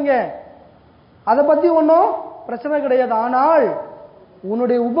உபவாசம் வைங்க, அதை பத்தி ஒன்றும் பிரச்சனை கிடையாது. ஆனால்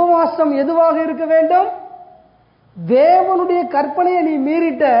உன்னுடைய உபவாசம் எதுவாக இருக்க வேண்டும்? தேவனுடைய கற்பனையை நீ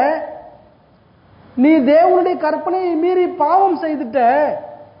மீறிட்ட, நீ தேவனுடைய கற்பனையை மீறி பாவம் செய்துட்ட,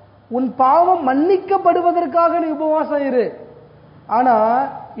 உன் பாவம் மன்னிக்கப்படுவதற்காக நீ உபவாசம் இரு. ஆனா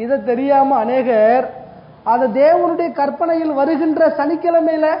இதை தெரியாம அநேகர் அந்த தேவனுடைய கற்பனையில் வருகின்ற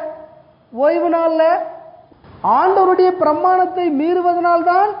சனிக்கிழமையில ஓய்வு நாள்ல ஆண்டவருடைய பிரமாணத்தை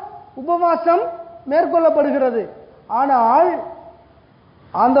மீறுவதனால்தான் உபவாசம் மேற்கொள்ளப்படுகிறது. ஆனால்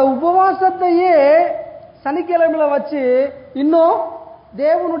அந்த உபவாசத்தையே சனிக்கிழமையில வச்சு இன்னும்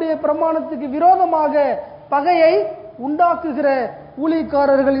தேவனுடைய பிரமாணத்துக்கு விரோதமாக பகையை உண்டாக்குகிற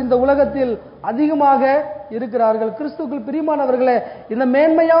ஊழியக்காரர்கள் இந்த உலகத்தில் அதிகமாக இருக்கிறார்கள். கிறிஸ்துவுக்குள் பிரியமானவர்களே, இந்த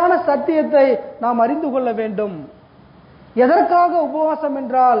மேன்மையான சத்தியத்தை நாம் அறிந்து கொள்ள வேண்டும். எதற்காக உபவாசம்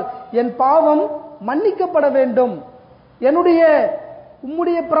என்றால், என் பாவம் மன்னிக்கப்பட வேண்டும்,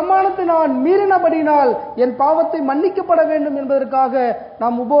 உம்முடைய பிரமாணத்தை நான் மீறினபடினால் என் பாவத்தை மன்னிக்கப்பட வேண்டும் என்பதற்காக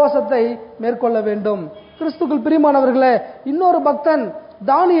நாம் உபவாசத்தை மேற்கொள்ள வேண்டும். கிறிஸ்துவுக்குள் பிரியமானவர்களே, இன்னொரு பக்தன்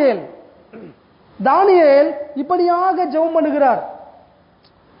தானியேல் இப்படியாக ஜெபம் பண்ணுகிறார்.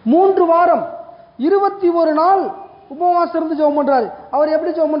 3 வாரம் 21 நாள் உபவாசம் இருந்து ஜெபம் பண்றாரு. அவர்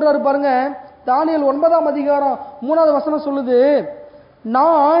எப்படி ஜெபம் பண்றாரு பாருங்க. தானியேல் 9ஆம் அதிகாரம் 3வது வசனம் சொல்லுது,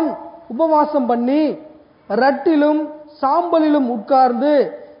 நான் உபவாசம் பண்ணி ரட்டிலும் சாம்பலிலும் உட்கார்ந்து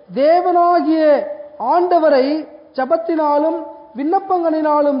தேவனாகிய ஆண்டவரை ஜெபத்தினாலும்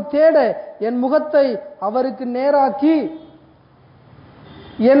விண்ணப்பங்களினாலும் தேட என் முகத்தை அவருக்கு நேராக்கி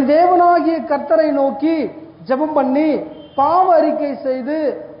என் தேவனாகிய கர்த்தரை நோக்கி ஜெபம் பண்ணி பாவ அறிக்கை செய்து,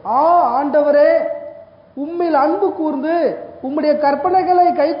 ஆண்டவரே உம்மில் அன்பு கூர்ந்து உம்முடைய கற்பனைகளை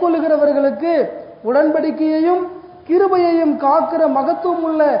கைக்கொள்ளுகிறவர்களுக்கு உடன்படிக்கையையும் கிருபையையும் காக்கிற மகத்துவம்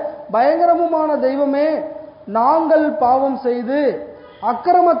உள்ள பயங்கரமுமான தெய்வமே, நாங்கள் பாவம் செய்து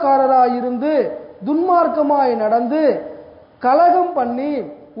அக்கிரமக்காரராயிருந்து துன்மார்க்கமாய் நடந்து கலகம் பண்ணி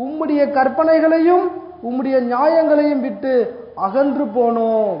உம்முடைய கற்பனைகளையும் உம்முடைய நியாயங்களையும் விட்டு அகன்று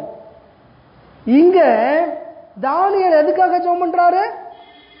போனோம். இங்க தானியேல் எதுக்காக ஜெபம் பண்றாரு?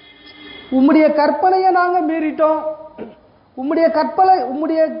 உம்முடைய கற்பனையை நாங்க மீறிட்டோம், உம்முடைய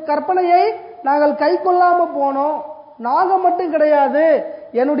கற்பனையை நாங்கள் கை கொள்ளாம போனோம். நாங்க மட்டும் கிடையாது,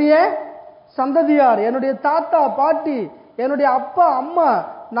 என்னுடைய சந்ததியார், என்னுடைய தாத்தா பாட்டி, என்னுடைய அப்பா அம்மா,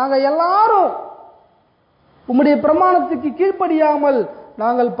 நாங்க எல்லாரும் உம்முடைய பிரமாணத்துக்கு கீழ்ப்படியாமல்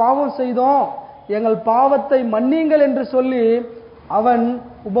நாங்கள் பாவம் செய்தோம், எங்கள் பாவத்தை மன்னிங்கள் என்று சொல்லி அவன்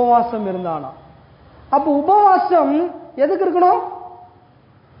உபவாசம் இருந்தானா. அப்ப உபவாசம் எதுக்கு இருக்கணும்?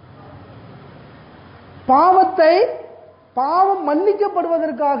 பாவம்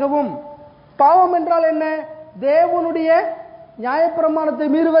மன்னிக்கப்படுவதற்காகவும். பாவம் என்றால் என்ன? தேவனுடைய நியாயப்பிரமாணத்தை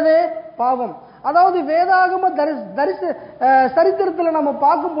மீறுவதே பாவம். அதாவது வேதாகம சரித்திரத்தில் நம்ம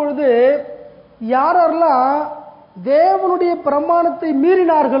பார்க்கும் பொழுது யாரெல்லாம் தேவனுடைய பிரமாணத்தை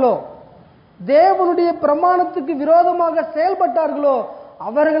மீறினார்களோ, தேவனுடைய பிரமாணத்துக்கு விரோதமாக செயல்பட்டார்களோ,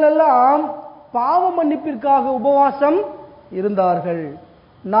 அவர்களெல்லாம் பாவ மன்னிப்பிற்காக உபவாசம் இருந்தார்கள்.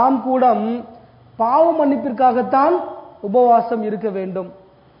 நாம் கூட பாவ மன்னிப்பிற்காகத்தான் உபவாசம் இருக்க வேண்டும்.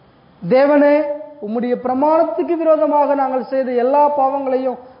 தேவனே, உம்முடைய பிரமாணத்துக்கு விரோதமாக நாங்கள் செய்த எல்லா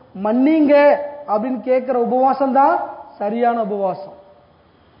பாவங்களையும் மன்னிங்க அப்படின்னு கேட்கிற உபவாசம் தான் சரியான உபவாசம்.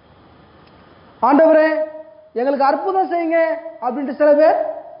 ஆண்டவரே, எங்களுக்கு அற்புதம் செய்யுங்க அப்படின்ட்டு சில பேர்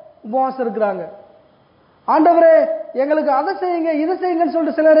உபவாசம் இருக்கிறாங்க. ஆண்டவரே, எங்களுக்கு அதை செய்யுங்க இதை செய்யுங்கன்னு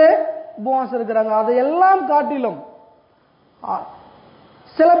சொல்லிட்டு சிலரே உபவாசம் இருக்கிறாங்க. அதையெல்லாம் காட்டிலும்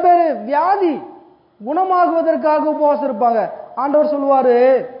சில பேர் வியாதி குணமாகுவதற்காக உபவாசம் இருப்பாங்க. ஆண்டவர் சொல்லுவாரு,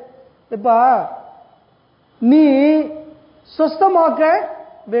 இப்ப நீ சொஸ்தமாக்க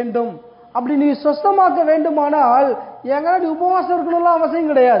வேண்டும், அப்படி நீ சொஸ்தமாக்க வேண்டுமானால் எங்களால் உபவாசம் இருக்கணும்லாம்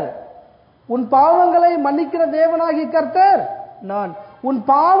அவசியம் கிடையாது. உன் பாவங்களை மன்னிக்கிற தேவனாகி கர்த்தர் நான். உன்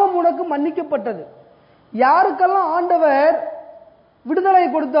பாவம் உனக்கு மன்னிக்கப்பட்டது. யாருக்கெல்லாம் ஆண்டவர் விடுதலை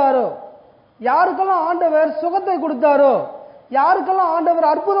கொடுத்தாரோ, யாருக்கெல்லாம் ஆண்டவர் சுகத்தை கொடுத்தாரோ, யாருக்கெல்லாம்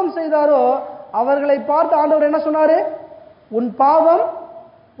ஆண்டவர் அற்புதம் செய்தாரோ, அவர்களை பார்த்து ஆண்டவர் என்ன சொன்னாரு? உன் பாவம்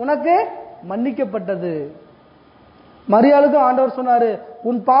உனக்கு மன்னிக்கப்பட்டது. மரியாளுக்கு ஆண்டவர் சொன்னாரு,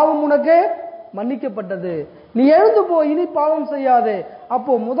 உன் பாவம் உனக்கு மன்னிக்கப்பட்டது, நீ எழுந்து போ, இனி பாவம் செய்யாதே.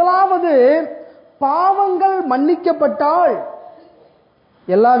 அப்போ முதலாவது பாவங்கள் மன்னிக்கப்பட்டால்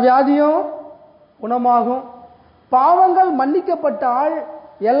எல்லா வியாதியும் குணமாகும். பாவங்கள் மன்னிக்கப்பட்டால்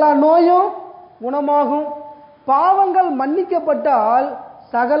எல்லா நோயும் குணமாகும். பாவங்கள் மன்னிக்கப்பட்டால்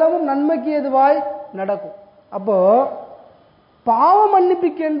சகலமும் நன்மைக்கு எதுவாய் நடக்கும். அப்போ பாவ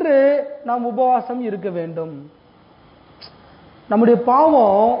மன்னிப்புக்கென்று நாம் உபவாசம் இருக்க வேண்டும். நம்முடைய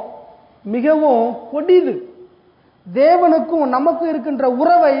பாவம் மிகவும் கொடிது. தேவனுக்கும் நமக்கும் இருக்கின்ற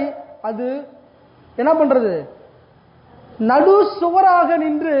உறவை அது என்ன பண்றது? நடு சுவராக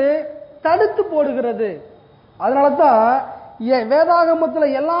நின்று தடுத்து போடுகிறது. அதனால தான்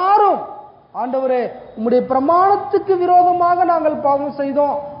வேதாகமத்தில் எல்லாரும் ஆண்டவரே, உம்முடைய பிரமாணத்துக்கு விரோதமாக நாங்கள் பாவம்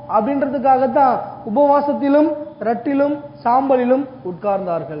செய்தோம் அப்படின்றதுக்காகத்தான் உபவாசத்திலும் ரட்டிலும் சாம்பலிலும்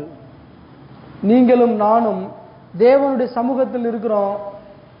உட்கார்ந்தார்கள். நீங்களும் நானும் தேவனுடைய சமூகத்தில் இருக்கிறோம்.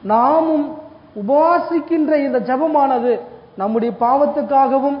 நாமும் உபவாசிக்கின்ற இந்த ஜெபமானது நம்முடைய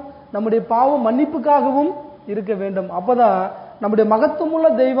பாவத்துக்காகவும் நம்முடைய பாவ மன்னிப்புக்காகவும் இருக்க வேண்டும். அப்பதான் நம்முடைய மகத்துவமுள்ள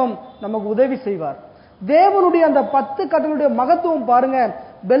தெய்வம் நமக்கு உதவி செய்வார். தேவனுடைய அந்த 10 கட்டளையுடைய மகத்துவம் பாருங்க,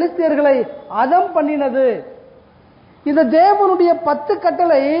 பெலிஸ்தியர்களை அதம் பண்ணினது. இந்த தேவனுடைய 10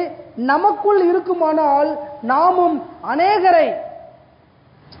 கட்டளை நமக்குள் இருக்குமானால் நாமும் அநேகரை,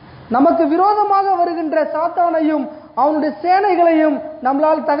 நமக்கு விரோதமாக வருகின்ற சாத்தானையும் அவனுடைய சேனைகளையும்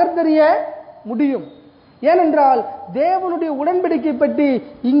நம்மளால் தகர்த்தெறிய முடியும். ஏனென்றால் தேவனுடைய உடன்படிக்கை பெட்டி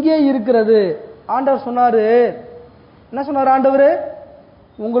இங்கே இருக்கிறது. ஆண்டவர் சொன்னாரு, என்ன சொன்னார் ஆண்டவர்?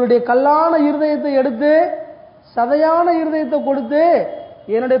 உங்களுடைய கல்லான இருதயத்தை எடுத்து சதையான இருதயத்தை கொடுத்து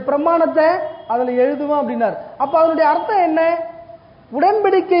என்னுடைய பிரமாணத்தை அதுல எழுதுவோம் அப்படின்னார். அப்ப அதனுடைய அர்த்தம் என்ன?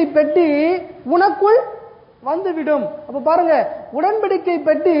 உடன்படிக்கை பெட்டி உனக்குள் வந்துவிடும். அப்ப பாருங்க, உடன்படிக்கை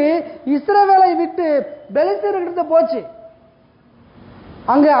பெட்டி இஸ்ரவேலை விட்டு பெலிஸ்தர்களிடத்து போச்சு.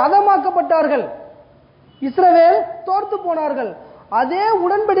 அங்க அதமாக்கப்பட்டார்கள், இஸ்ரவேல் தோர்த்து போனார்கள். அதே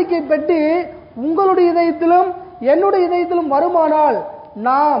உடன்படிக்கை பெட்டி உங்களுடைய இதயத்திலும் என்னுடைய இதயத்திலும் வருமானால்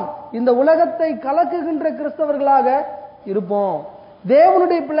நாம் இந்த உலகத்தை கலக்குகின்ற கிறிஸ்தவர்களாக இருப்போம்,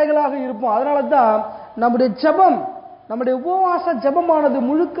 தேவனுடைய பிள்ளைகளாக இருப்போம். அதனால தான் நம்முடைய ஜெபம், நம்முடைய உபவாச ஜெபமானது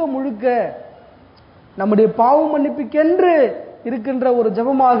முழுக்க முழுக்க நம்முடைய பாவ மன்னிப்புக்கென்று இருக்கின்ற ஒரு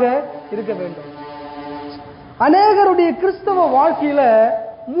ஜெபமாக இருக்க வேண்டும். அநேகருடைய கிறிஸ்தவ வாழ்க்கையில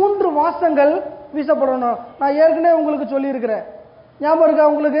 3 வாசங்கள் வீசப்படணும். நான் ஏற்கனவே உங்களுக்கு சொல்லி இருக்கிறேன், ஞாபகம் இருக்கா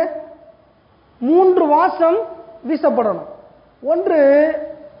உங்களுக்கு? 3 வாசம் வீசப்படணும். ஒன்று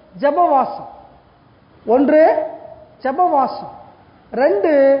ஜெபவாசம்,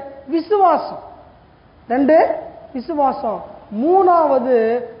 2 விசுவாசம், 3வது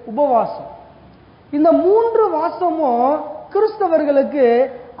உபவாசம். இந்த 3 வாசமும் கிறிஸ்தவர்களுக்கு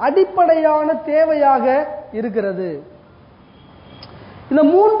அடிப்படையான தேவையாக இருக்கிறது. இந்த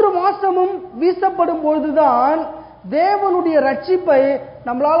 3 வாசமும் வீசப்படும் பொழுதுதான் தேவனுடைய ரட்சிப்பை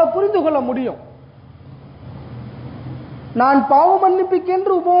நம்மளால புரிந்து கொள்ள முடியும். நான் பாவ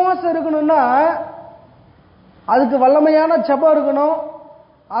மன்னிப்புக்கென்று உபவாசம் இருக்கணும்னா அதுக்கு வல்லமையான ஜெபம் இருக்கணும்.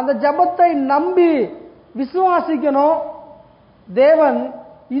 அந்த ஜெபத்தை நம்பி விசுவாசிக்கணும். தேவன்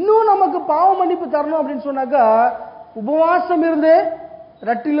இன்னும் நமக்கு பாவ மன்னிப்பு தரணும் அப்படின்னு சொன்னாக்கா உபவாசம் இருந்து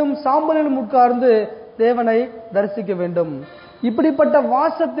ரட்டிலும் சாம்பலிலும் உட்கார்ந்து தேவனை தரிசிக்க வேண்டும். இப்படிப்பட்ட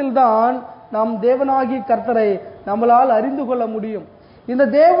வாசத்தில் தான் நாம் தேவனாகி கர்த்தரை நம்மளால் அறிந்து கொள்ள முடியும். இந்த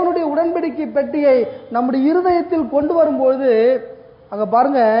தேவனுடைய உடன்படிக்கை பெட்டியை நம்முடைய இருதயத்தில் கொண்டு வரும்போது அங்க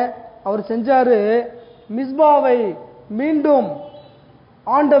பாருங்க, அவர் செஞ்சாரு, மிஸ்பாவை மீண்டும்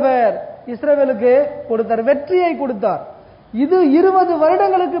ஆண்டவர் இஸ்ரவேலுக்கு கொடுத்தார், வெற்றியை கொடுத்தார். இது 20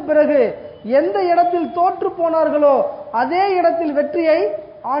 வருடங்களுக்கு பிறகு எந்த இடத்தில் தோற்று போனார்களோ அதே இடத்தில் வெற்றியை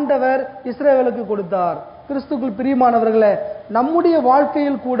ஆண்டவர் இஸ்ரவேலுக்கு கொடுத்தார். கிறிஸ்துக்குள் பிரியமானவர்களே, நம்முடைய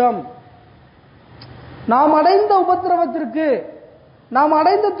வாழ்க்கையில் கூட நாம் அடைந்த உபத்திரவத்திற்கு, நாம்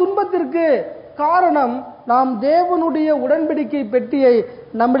அடைந்த துன்பத்திற்கு காரணம் நாம் தேவனுடைய உடன்படிக்கை பெட்டியை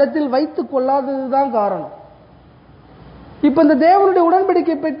நம்மிடத்தில் வைத்துக் கொள்ளாததுதான் காரணம். இப்ப இந்த தேவனுடைய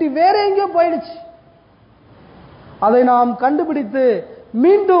உடன்படிக்கை பெட்டி வேற எங்கேயோ போயிடுச்சு. அதை நாம் கண்டுபிடித்து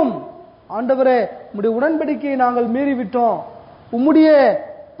மீண்டும், ஆண்டவரே உம்முடைய உடன்படிக்கையை நாங்கள் மீறிவிட்டோம், உம்முடைய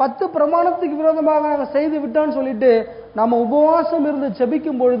 10 பிரமாணத்துக்கு விரோதமாக நாங்கள் செய்து விட்டோம்னு சொல்லிட்டு நம்ம உபவாசம் இருந்து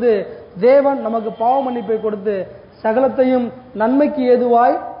ஜெபிக்கும் பொழுது தேவன் நமக்கு பாவ மன்னிப்பை கொடுத்து சகலத்தையும் நன்மைக்கு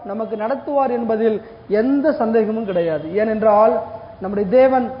ஏதுவாய் நமக்கு நடத்துவார் என்பதில் எந்த சந்தேகமும் கிடையாது. ஏனென்றால் நம்முடைய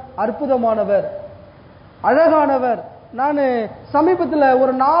தேவன் அற்புதமானவர், அழகானவர். நான் சமீபத்தில்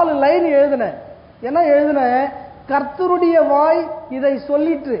ஒரு 4 லைன் எழுதினேன். என்ன எழுதினேன்? கர்த்தருடைய வாய் இதை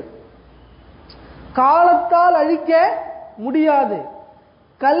சொல்லிற்று, காலத்தால் அழிக்க முடியாது,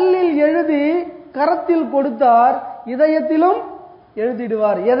 கல்லில் எழுதி கரத்தில் கொடுத்தார், இதயத்திலும்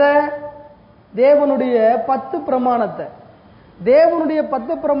எழுதிடுவார். எதை? தேவனுடைய 10 பிரமாணத்தை. தேவனுடைய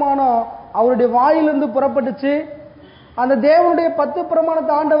 10 பிரமாணம் அவருடைய வாயிலிருந்து புறப்பட்டுச்சு. அந்த தேவனுடைய 10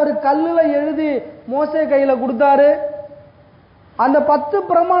 பிரமாணத்தை ஆண்டவர் கல்லுல எழுதி மோசே கையில கொடுத்தாரு. அந்த 10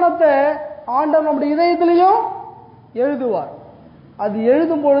 பிரமாணத்தை ஆண்டவர் நம்முடைய இதயத்திலையும் எழுதுவார். அது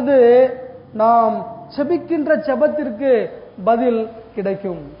எழுதும் பொழுது நாம் செபிக்கின்ற செபத்திற்கு பதில்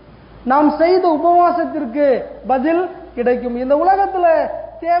கிடைக்கும், நாம் செய்த உபவாசத்திற்கு பதில் கிடைக்கும். இந்த உலகத்துல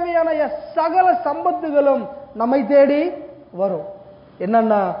தேவையான சகல சம்பத்துகளும் நம்மை தேடி வரும்.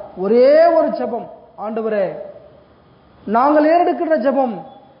 என்னன்னா ஒரே ஒரு ஜெபம், ஆண்டவரே நாங்கள் ஏறெடுக்கின்ற ஜெபம்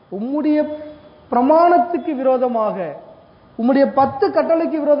உம்முடைய பிரமாணத்துக்கு விரோதமாக, உம்முடைய 10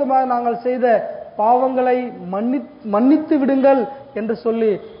 கட்டளைக்கு விரோதமாக நாங்கள் செய்த பாவங்களை மன்னித்து விடுங்கள் என்று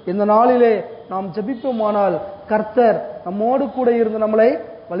சொல்லி இந்த நாளிலே நாம் ஜெபிப்போமானால் கர்த்தர் நம்மோடு கூட இருந்து நம்மளை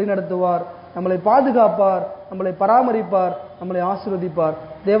வழிநடத்துவார், நம்மளை பாதுகாப்பார், நம்மளை பராமரிப்பார், நம்மளை ஆசீர்வதிப்பார்.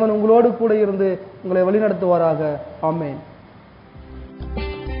 தேவன் உங்களோடு கூட இருந்து உங்களை வழிநடத்துவாராக. ஆமென்.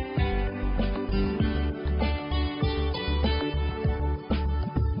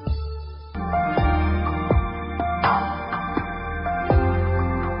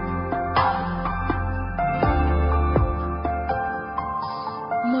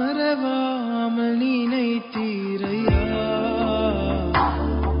 மறவாமல் நினைத்தீரையா,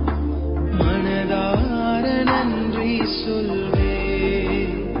 மனதார நன்றி சொல்வே,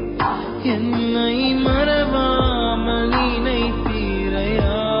 என்னை மறவாமல்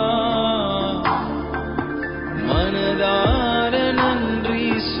நினைத்தீரையா, மனதார நன்றி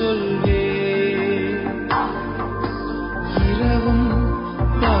சொல்வே, இரவும்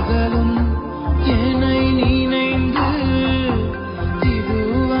பகலும் என்னை நினைந்து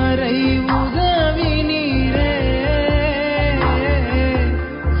இதுவரை உதவினீரே,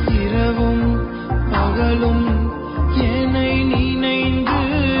 இரவும் பகலும் என்னை நினைந்து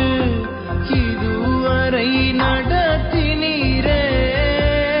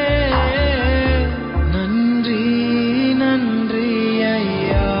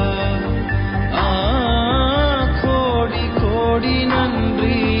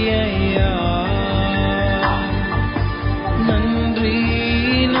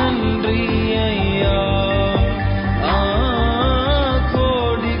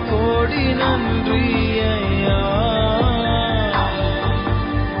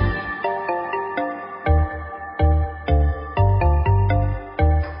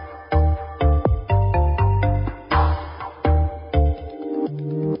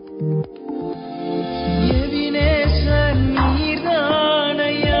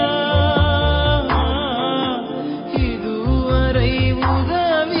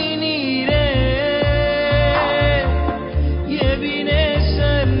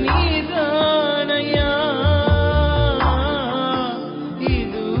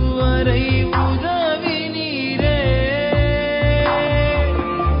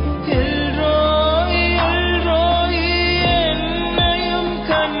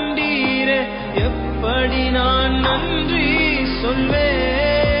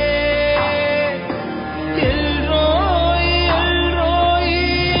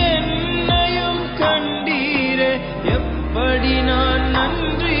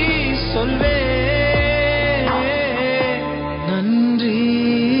நன்றி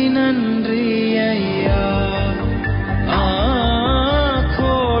நன்றி ஐயா,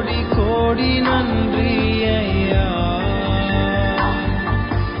 கோடி கோடி நன்றி ஐயா,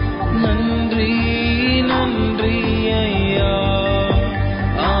 நன்றி நன்றி ஐயா,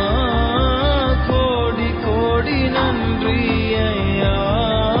 கோடி கோடி நன்றி ஐயா.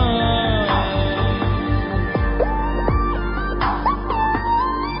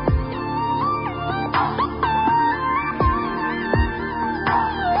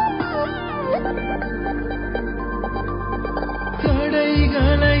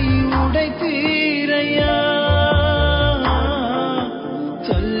 தடைகளை உடைத்தீரையா,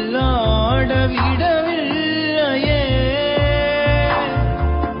 தள்ளாட விடவில்லையே.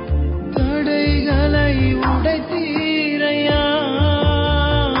 தடைகளை உடைத்தீரையா,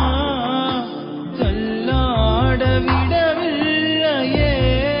 தள்ளாட விடவில்லையே.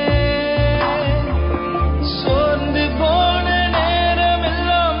 சோர்ந்து போன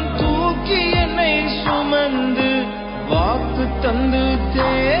நேரமெல்லாம் தூக்கி என்னை சுமந்து வாக்கு தந்து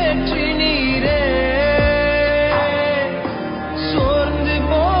தேற்றினீரே. சோர்ந்து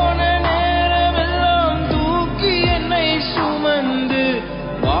போன நேரமெல்லாம் தூக்கி என்னை சுமந்து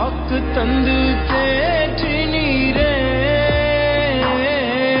வாக்கு தந்து தேற்றினீரே.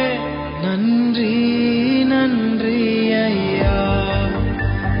 நன்றி நன்றி ஐயா,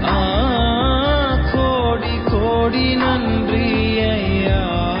 கோடி கோடி நன்றி ஐயா,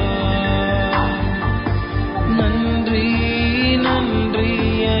 நன்றி நன்றி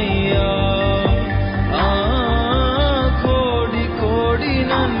ஐயா, கோடி கோடி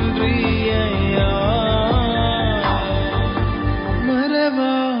நன்றி ஐயா.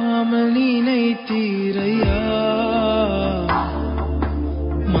 மறவாமல் நினைத்தீரையா,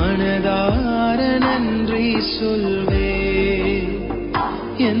 மனதார நன்றி சொல்வே.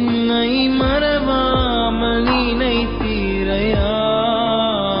 என்னை மறவாமல் நினைத்தீரையா,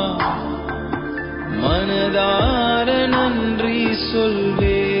 மனதார நன்றி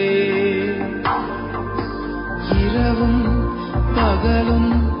சொல்வே. இரவும்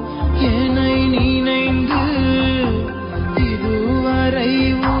பகலும் என்னை நினைந்து இதுவரை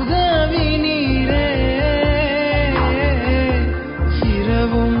உதவினீரே.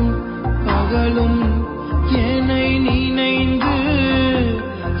 இரவும் பகலும் என்னை நினைந்து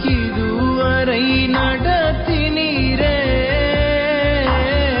இதுவரை நடத்தினீரே.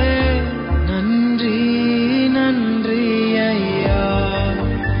 நன்றி நன்றி ஐயா,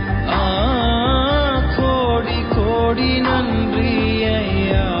 கோடி கோடி நன்றி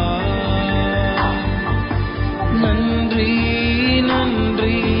ஐயா, நன்றி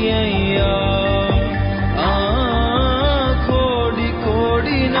நன்றி ஐயா, கோடி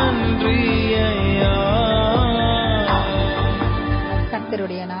கோடி நன்றி ஐயா.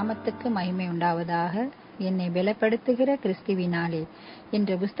 கர்த்தருடைய நாமத்துக்கு மகிமை உண்டாவதாக. என்னை பலப்படுத்துகிற கிறிஸ்துவினாலே என்ற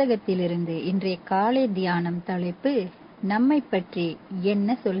புஸ்தகத்திலிருந்து இன்றைய காலை தியானம் தலைப்பு, நம்மை பற்றி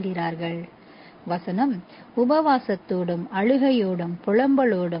என்ன சொல்கிறார்கள். வசனம், உபவாசத்தோடும் அழுகையோடும்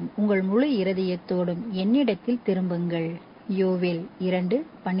புலம்பலோடும் உங்கள் முழு இருதயத்தோடும் என்னிடத்தில் திரும்புங்கள். யோவேல்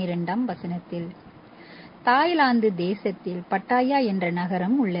 2:12 வசனத்தில். தாய்லாந்து தேசத்தில் பட்டாயா என்ற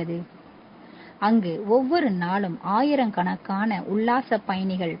நகரம் உள்ளது. அங்கு ஒவ்வொரு நாளும் ஆயிரக்கணக்கான உல்லாச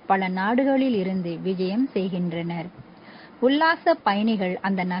பயணிகள் பல நாடுகளில் இருந்து விஜயம் செய்கின்றனர். உல்லாச பயணிகள்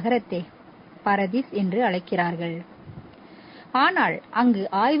அந்த நகரத்தை பரதீஸ் என்று அழைக்கிறார்கள். ஆனால் அங்கு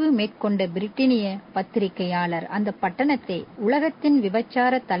ஆய்வு மேற்கொண்ட பிரிட்டனிய பத்திரிகையாளர் அந்த பட்டணத்தை உலகத்தின்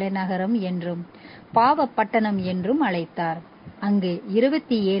விபச்சார தலைநகரம் என்றும் பாவ பட்டணம் என்றும் அழைத்தார். அங்கு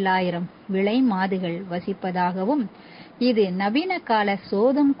 27,000 விலை மாதுகள் வசிப்பதாகவும் இது நவீன கால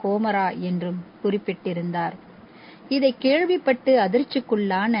சோதம் கோமரா என்றும் குறிப்பிட்டிருந்தார். இதை கேள்விப்பட்டு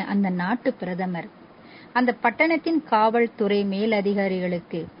அதிர்ச்சிக்குள்ளான அந்த நாட்டு பிரதமர் அந்த பட்டணத்தின் காவல்துறை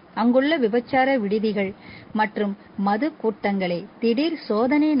மேலதிகாரிகளுக்கு அங்குள்ள விபச்சார விடுதிகள் மற்றும் மது கூட்டங்களை திடீர்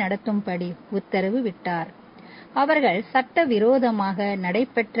சோதனை நடத்தும்படி உத்தரவு விட்டார். அவர்கள் சட்டவிரோதமாக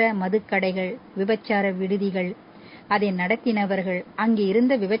நடைபெற்ற மதுக்கடைகள், விபச்சார விடுதிகள், அதை நடத்தினவர்கள், அங்கு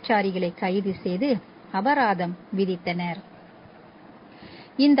இருந்த விபச்சாரிகளை கைது செய்து அபராதம் விதித்தனர்.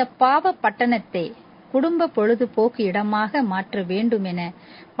 இந்த பாவ பட்டணத்தை குடும்ப பொழுதுபோக்கு இடமாக மாற்ற வேண்டுமென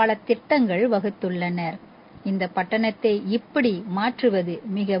பல திட்டங்கள் வகுத்துள்ளனர். இந்த பட்டணத்தை இப்படி மாற்றுவது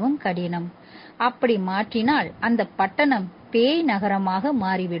மிகவும் கடினம். அப்படி மாற்றினால் அந்த பட்டணம் பேய் நகரமாக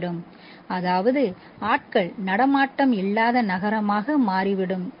மாறிவிடும். அதாவது ஆட்கள் நடமாட்டம் இல்லாத நகரமாக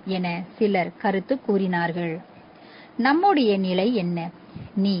மாறிவிடும் என சிலர் கருத்து கூறினார்கள். நம்முடைய நிலை என்ன?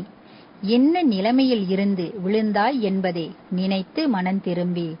 நீ என்ன நிலைமையில் இருந்து விழுந்தாய் என்பதை நினைத்து மனம்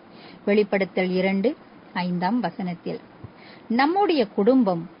திரும்பி. வெளிப்படுத்தல் 2:5 நம்முடைய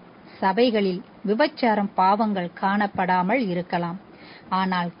குடும்பம், சபைகளில் விபச்சாரம் பாவங்கள் காணப்படாமல் இருக்கலாம்.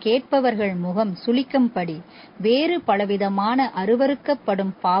 ஆனால் கேட்பவர்கள் முகம் சுளிக்கும்படி வேறு பலவிதமான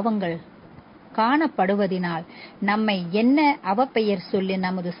அருவருக்கப்படும் பாவங்கள் காணப்படுவதினால் நம்மை என்ன அவப்பெயர் சொல்லி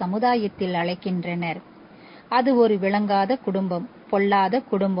நமது சமுதாயத்தில் அழைக்கின்றனர். அது ஒரு விளங்காத குடும்பம், பொல்லாத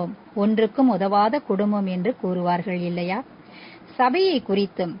குடும்பம், ஒன்றுக்கும் உதவாத குடும்பம் என்று கூறுவார்கள் இல்லையா? சபையை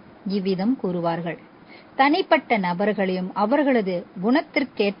குறித்தும் இவ்விதம் கூறுவார்கள். தனிப்பட்ட நபர்களையும் அவர்களது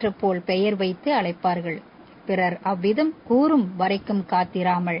குணத்திற்கேற்ற போல் பெயர் வைத்து அழைப்பார்கள். பிறர் அவ்விதம் கூறும் வரைக்கும்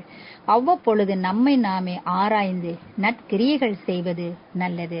காத்திராமல் அவ்வப்பொழுது நம்மை நாமே ஆராய்ந்து நற்கிரியைகள் செய்வது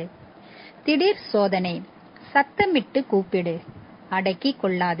நல்லது. திடீர் சோதனை. சத்தமிட்டு கூப்பிடு, அடக்கி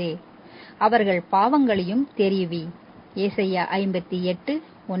கொள்ளாதே, அவர்கள் பாவங்களையும் தெரிவி. ஏசாயா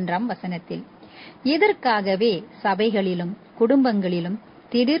 58:1 இதற்காகவே சபைகளிலும் குடும்பங்களிலும்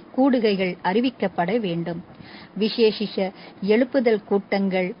திடீர் கூடுகைகள் அறிவிக்கப்பட வேண்டும். விசேஷித்த எழுப்புதல்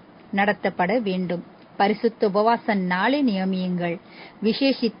கூட்டங்கள் நடத்தப்பட வேண்டும். பரிசுத்த உபவாச நாளை நியமியுங்கள்.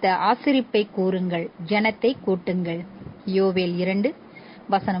 விசேஷித்த ஆசரிப்பை கூறுங்கள். ஜனத்தை கூட்டுங்கள். யோவேல்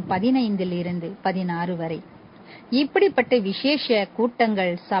 2:15-16 இப்படிப்பட்ட விசேஷ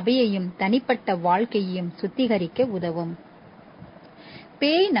கூட்டங்கள் சபையையும் தனிப்பட்ட வாழ்க்கையையும் சுத்திகரிக்க உதவும்.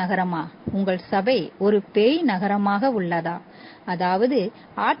 பேய் நகரமா? உங்கள் சபை ஒரு பேய் நகரமாக உள்ளதா? அதாவது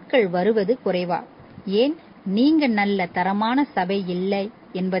ஆட்கள் வருவது குறைவா? ஏன், நீங்க நல்ல தரமான சபை இல்லை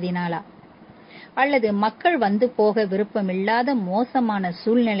என்பதினாலா? அல்லது மக்கள் வந்து போக விருப்பமில்லாத மோசமான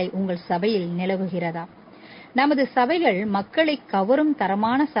சூழ்நிலை உங்கள் சபையில் நிலவுகிறதா? நமது சபைகள் மக்களை கவரும்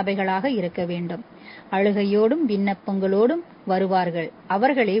தரமான சபைகளாக இருக்க வேண்டும். அழுகையோடும் விண்ணப்பங்களோடும் வருவார்கள்.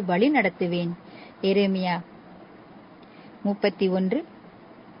 அவர்களை வழி நடத்துவேன். எரேமியா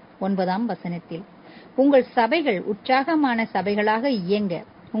 31:9 உங்கள் சபைகள் உற்சாகமான சபைகளாக இயங்க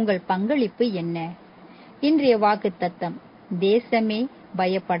உங்கள் பங்களிப்பு என்ன? இன்றைய வாக்குத்தத்தம்: தேசமே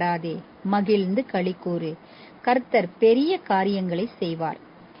பயப்படாதே, மகிழ்ந்து களிகூறு, கர்த்தர் பெரிய காரியங்களை செய்வார்.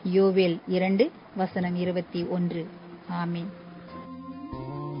 யோவேல் 2:21. ஆமென்.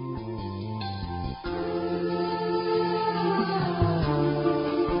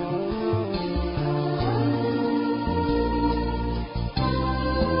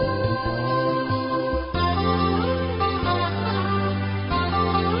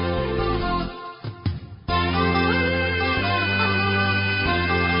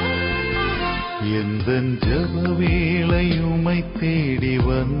 எந்தன் ஜெப வேளை உம்மை தேடி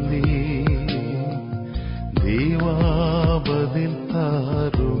வந்தே, தேவா பதில்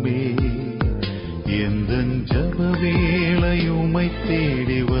தாருமே. எந்தன் ஜெப வேளை உம்மை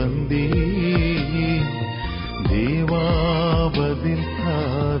தேடி வந்தே, தேவா பதில்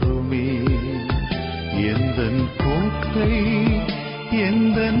தாருமே. எந்தன் கோட்டை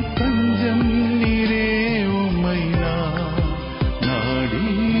எந்தன் தஞ்சம் நீரே, உம்மை நான் நாடி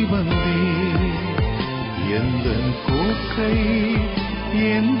வந்தே. எந்தன் கோட்டை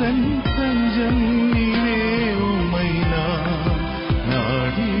எந்தன் தஞ்சம் நீரே, உம்மை நான்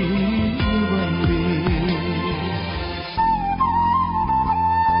நாடி வந்தே.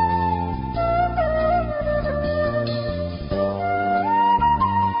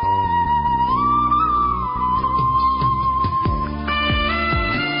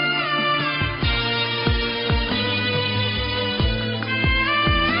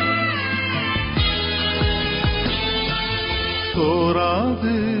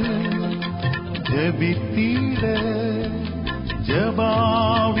 சோராது ஜெபித்திட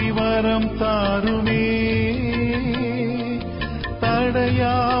ஜபாவிவரம் தாருமே.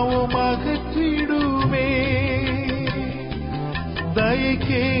 தடையாவும் அகற்றிடுமே. தயை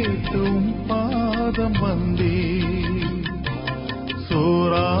கேட்டும் பாதம் வந்தே.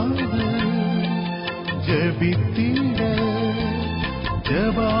 சோராது ஜெபித்திட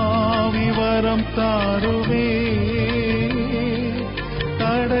ஜபாவிவரம் தாருமே.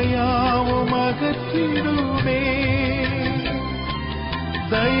 தடையாவும் அகற்றிடுமே.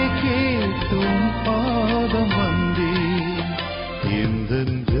 தயை கேட்டும் பாதம் வந்தே.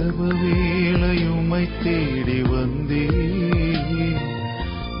 எந்தன் ஜெப வேளை உம்மை தேடி வந்தே,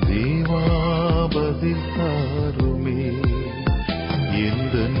 தேவா பதில் தாருமே.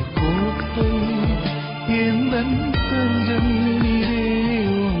 எந்தன் கோட்டை எந்தன் தஞ்சம் நீரே,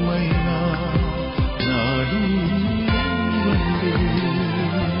 உம்மை நான் நாடி வந்தே.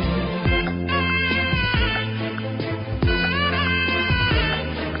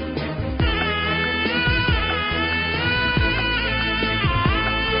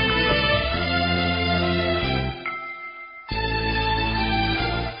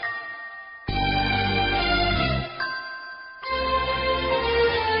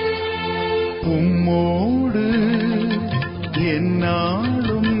 உம்மோடு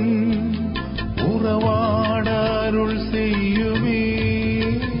என்னாலும் உறவாட அருள் செய்யுமே.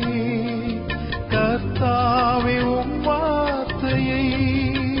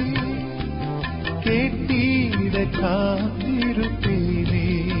 காத்திருப்பேனே.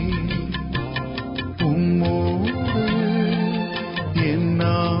 உம்மோடு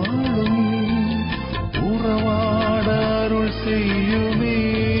என்னாலும் உறவாட அருள் செய்யுமே.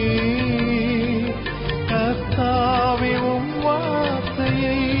 கர்த்தாவே உம்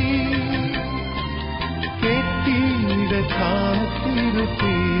வார்த்தையை கேட்டிட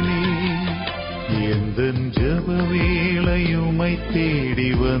காத்திருப்பேனே. எந்தன் ஜெப வேளையுமை தேடி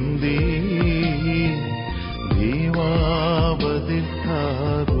வந்தே. தேவாபதில்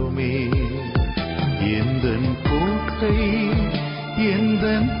தாருமே. எந்தன் கோட்டை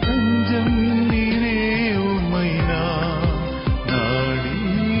எந்தன் தஞ்சம் நீரே. உம்மை நான் நாடி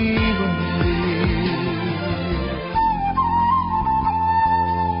வந்தேன்.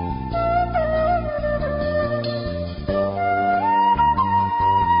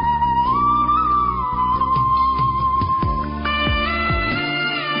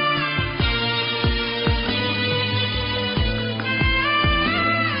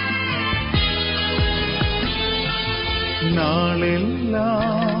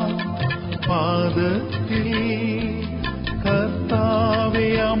 நாளெல்லாம் பாதத்தில் கர்த்தாவே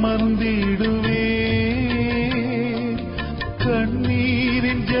அமர்ந்திடுவே.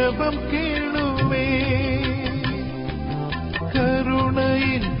 கண்ணீரின் ஜெபம் கேளுவே.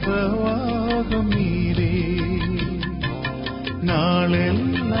 கருணையின் பிரவாகம் நீரே.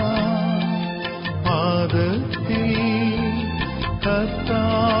 நாளெல்லாம் பாதத்தில்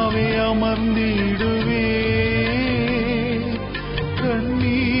கர்த்தாவே அமர்ந்திடுவே.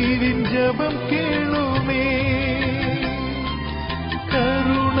 கண்ணீரின் ஜெபம் கேளுமே.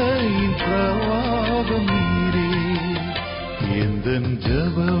 கருணையின் பிரவாகம் நீரே. எந்தன்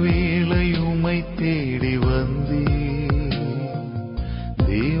ஜெப வேளையுமை தேடி வந்தே.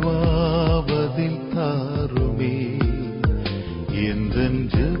 தேவாபதில் தாருமே. எந்தன்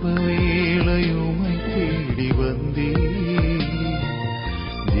ஜெப வேளையுமை தேடி வந்தே.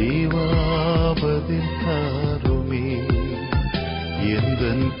 தேவாபதில் தாருமே.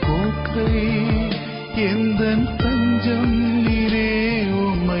 எந்தன் கோட்டை எந்தன் தஞ்சம் நீரே.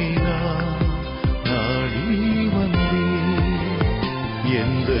 உம்மை நான் நாடி வந்தேன்.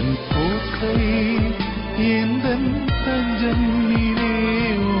 எந்தன் கோட்டை எந்தன் தஞ்சம் நீரே.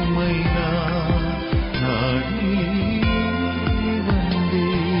 உம்மை நான் நாடி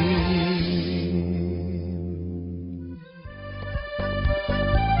வந்தேன்.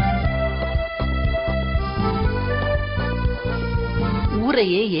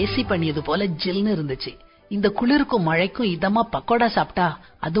 ஊரையே ஏசி பண்ணியது போல ஜில்னு இருந்துச்சு. இந்த குளிருக்கும் மழைக்கும் இதமா பக்கோடா சாப்பிட்டா,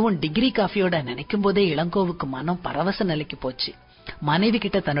 அதுவும் டிகிரி காஃபியோட நினைக்கும் போதே இளங்கோவுக்கு மனம் பரவச நிலைக்கு போச்சு. மனைவி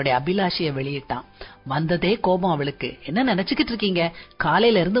கிட்ட தன்னுடைய அபிலாஷைய வெளியிட்டான். வந்ததே கோபம் அவளுக்கு. என்ன நினைச்சுக்கிட்டு இருக்கீங்க?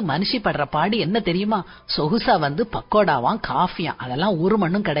 காலையில இருந்து மனுஷி படுற பாடு என்ன தெரியுமா? சொகுசா வந்து பக்கோடாவாம் காஃபியா, அதெல்லாம் ஒரு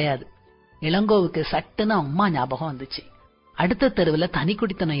மண்ணும் கிடையாது. இளங்கோவுக்கு சட்டுன்னு அம்மா ஞாபகம் வந்துச்சு. அடுத்த தெருவுல தனி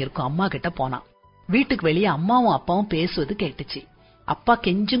குடித்தனம் இருக்கும் அம்மா கிட்ட போனான். வீட்டுக்கு வெளியே அம்மாவும் அப்பாவும் பேசுவது கேட்டுச்சு. அப்பா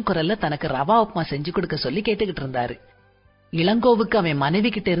கெஞ்சும் குரல்ல தனக்கு ரவா உப்புமா செஞ்சு கொடுக்க சொல்லி கேட்டுக்கிட்டு இருந்தாரு. இளங்கோவுக்கு அவன் மனைவி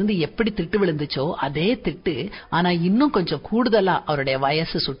கிட்ட இருந்து எப்படி திட்டு விழுந்துச்சோ அதே திட்டு, ஆனா இன்னும் கொஞ்சம் கூடுதலா அவருடைய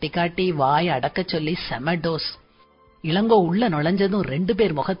வயசு சுட்டிக்காட்டி வாய் அடக்க சொல்லி செம டோஸ். இளங்கோ உள்ள நுழைஞ்சதும் 2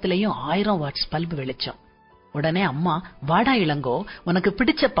 பேர் முகத்திலையும் 1000 வாட்ஸ் பல்பு வெளிச்சம். உடனே அம்மா, வாடா இளங்கோ, உனக்கு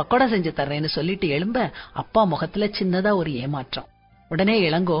பிடிச்ச பக்கோடா செஞ்சு தர்றேன்னு சொல்லிட்டு எழும்ப, அப்பா முகத்துல சின்னதா ஒரு ஏமாற்றம். உடனே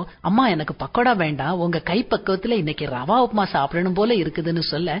இளங்கோ, அம்மா எனக்கு பக்கோடா வேண்டாம், உங்க கை பக்குவத்துல இன்னைக்கு ரவா உப்புமா சாப்பிடணும் போல இருக்குதுன்னு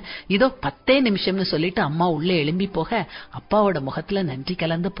சொல்ல, இதோ 10 நிமிஷம்னு சொல்லிட்டு அம்மா உள்ளே எழும்பி போக, அப்பாவோட முகத்துல நன்றி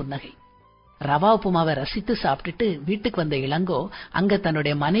கலந்த புன்னகை. ரவா உப்புமாவை ரசித்து சாப்பிட்டுட்டு வீட்டுக்கு வந்த இளங்கோ அங்க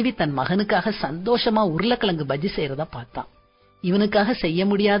தன்னுடைய மனைவி தன் மகனுக்காக சந்தோஷமா உருளைக்கிழங்கு பஜ்ஜி செய்யறத பார்த்தான். இவனுக்காக செய்ய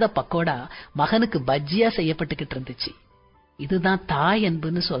முடியாத பக்கோடா மகனுக்கு பஜ்ஜியா செய்யப்பட்டுக்கிட்டு இருந்துச்சு. இதுதான் தாய்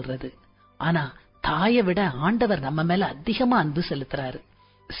அன்புன்னு சொல்றது. ஆனா தாயை விட ஆண்டவர் நம்ம மேல அதிகமா அன்பு செலுத்துறாரு.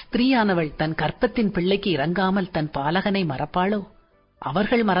 ஸ்திரீயானவள் தன் கற்பத்தின் பிள்ளைக்கு இறங்காமல் தன் பாலகனை மறப்பாளோ?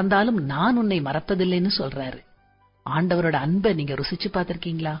 அவர்கள் மறந்தாலும் நான் உன்னை மறப்பதில்லைன்னு சொல்றாரு. ஆண்டவரோட அன்பை நீங்க ருசிச்சு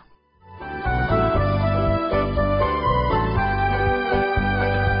பார்த்திருக்கீங்களா?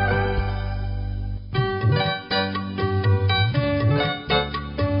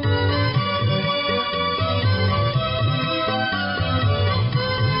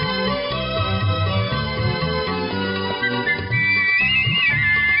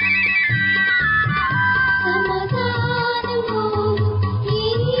 சமாதானம்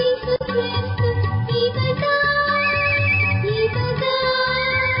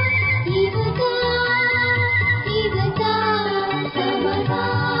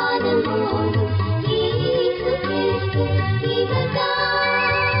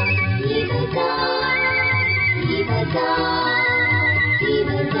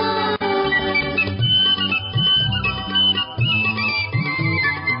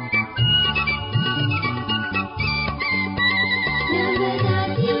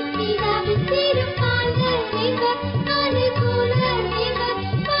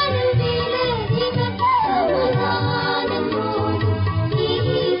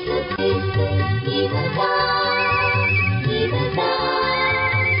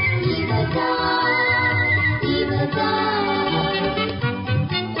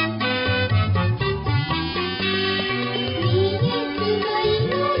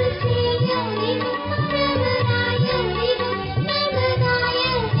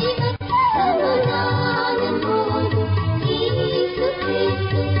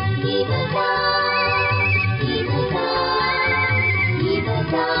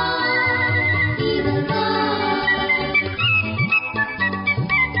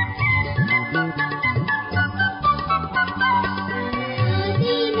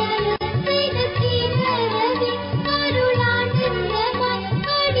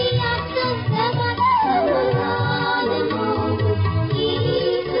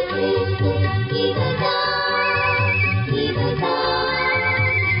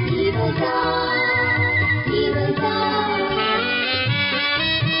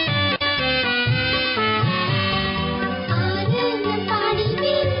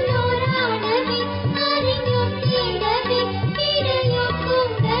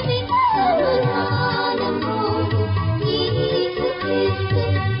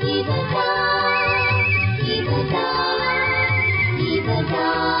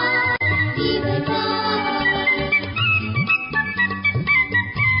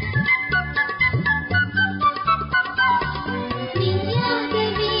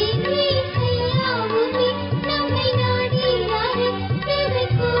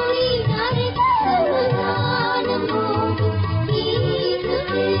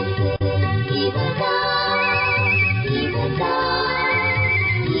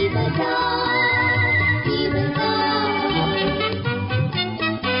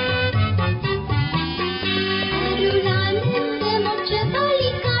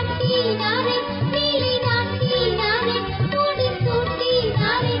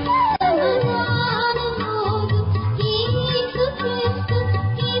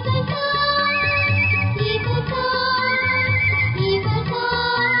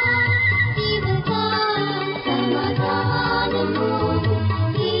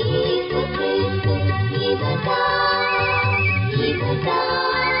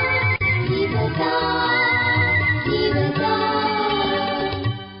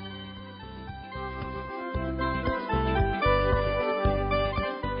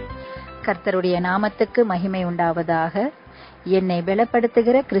கர்த்தருடைய நாமத்துக்கு மகிமை உண்டாவதாக. என்னை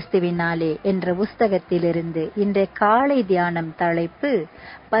பலப்படுத்துகிற கிறிஸ்துவினாலே என்ற புஸ்தகத்திலிருந்து இன்றைய காலை தியானம் தலைப்பு,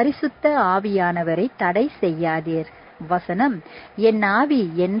 பரிசுத்த ஆவியானவரை தடை செய்யாதீர். வசனம், என் ஆவி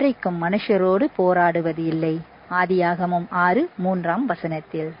என்றைக்கும் மனுஷரோடு போராடுவது இல்லை. ஆதியாகமம்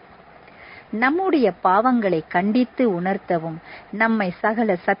 6:3 நம்முடைய பாவங்களை கண்டித்து உணர்த்தவும் நம்மை சகல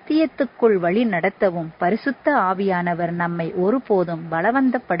சத்தியத்துக்குள் வழி நடத்தவும் பரிசுத்த ஆவியானவர் நம்மை ஒருபோதும்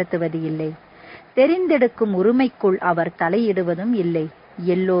பலவந்தப்படுத்துவது இல்லை. தெரிந்தெடுக்கும் உரிமைக்குள் அவர் தலையிடுவதும் இல்லை.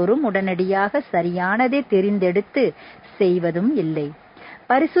 எல்லோரும் உடனடியாக சரியானதை தெரிந்தெடுத்து செய்வதும் இல்லை.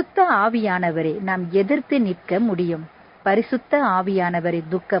 பரிசுத்த ஆவியானவரை நாம் எதிர்த்து நிற்க முடியும். பரிசுத்த ஆவியானவரை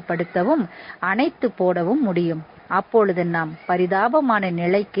துக்கப்படுத்தவும் அணைத்து போடவும் முடியும். அப்பொழுது நாம் பரிதாபமான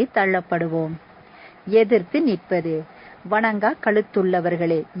நிலைக்கு தள்ளப்படுவோம். எதிர்த்து நிற்பது. வணங்கா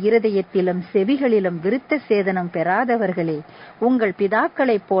கழுத்துள்ளவர்களே, இருதயத்திலும் செவிகளிலும் விருத்த சேதனம் பெறாதவர்களே, உங்கள்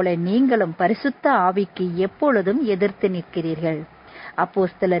பிதாக்களைப் போல நீங்களும் பரிசுத்த ஆவிக்கு எப்பொழுதும் எதிர்த்து நிற்கிறீர்கள்.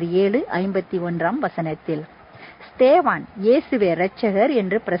 அப்போஸ்தலர் 7:51 ஸ்தேவான் இயேசுவே இரட்சகர்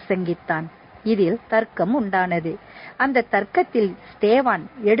என்று பிரசங்கித்தான். இதில் தர்க்கம் உண்டானது. அந்த தர்க்கத்தில் ஸ்தேவான்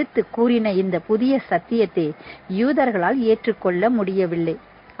எடுத்து கூறின இந்த புதிய சத்தியத்தை யூதர்களால் ஏற்றுக்கொள்ள முடியவில்லை.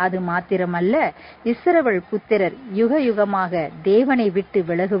 அது மாத்திரமல்ல, இஸ்ரவேல் புத்திரர் யுக யுகமாக தேவனை விட்டு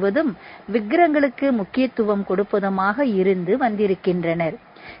விலகுவதும் விக்கிரங்களுக்கு முக்கியத்துவம் கொடுப்பதுமாக இருந்து வந்திருக்கின்றனர்.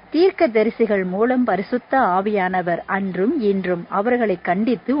 தீர்க்கதரிசிகள் மூலம் பரிசுத்த ஆவியானவர் அன்றும் இன்றும் அவர்களை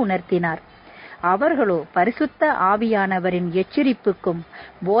கண்டித்து உணர்த்தினார். அவர்களோ பரிசுத்த ஆவியானவரின் எச்சரிப்புக்கும்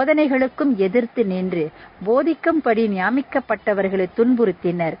போதனைகளுக்கும் எதிர்த்து நின்று போதிக்கும்படி நியமிக்கப்பட்டவர்களை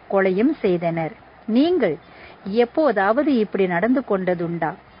துன்புறுத்தினர், கொலையும் செய்தனர். நீங்கள் எப்போதாவது இப்படி நடந்து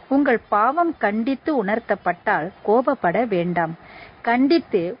கொண்டதுண்டா? உங்கள் பாவம் கண்டித்து உணர்த்தப்பட்டால் கோபப்பட வேண்டாம்.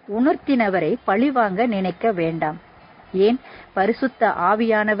 கண்டித்து உணர்த்தினவரை பழிவாங்க நினைக்க வேண்டாம். ஏன் பரிசுத்த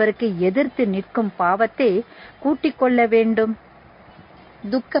ஆவியானவருக்கு எதிர்த்து நிற்கும் பாவத்தை கூட்டிக் கொள்ள வேண்டும்?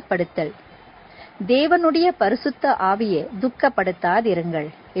 துக்கப்படுத்தல். தேவனுடைய பரிசுத்த ஆவியை துக்கப்படுத்தாதிருங்கள்.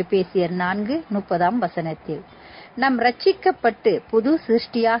 எபேசியர் 4:30 நாம் ரட்சிக்கப்பட்டு புது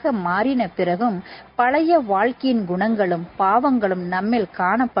சிருஷ்டியாக மாறின பிறகும் பழைய வாழ்க்கையின் குணங்களும் பாவங்களும் நம்மில்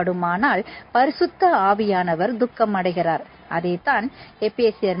காணப்படுமானால் பரிசுத்த ஆவியானவர் துக்கமடைகிறார். அதைத்தான்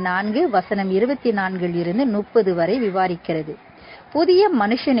எபேசியர் 4:24-30 விவாரிக்கிறது. புதிய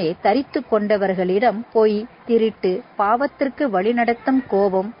மனுஷனை தரித்து கொண்டவர்களிடம் பொய், திருட்டு, பாவத்திற்கு வழிநடத்தும்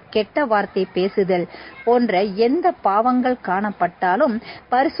கோபம், கெட்ட வார்த்தை பேசுதல் போன்ற எந்த பாவங்கள் காணப்பட்டாலும்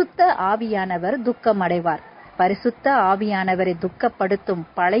பரிசுத்த ஆவியானவர் துக்கமடைவார். பரிசுத்த ஆவியானவரை துக்கப்படுத்தும்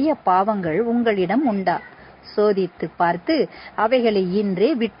பழைய பாவங்கள் உங்களிடம் உண்டா? சோதித்து பார்த்து அவைகளை இன்றே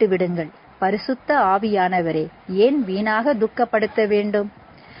விட்டுவிடுங்கள். பரிசுத்த ஆவியானவரை ஏன் வீணாக துக்கப்படுத்த வேண்டும்?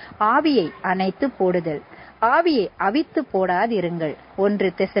 ஆவியை அணைத்து போடுதல். ஆவியை அவித்து போடாதிருங்கள். 1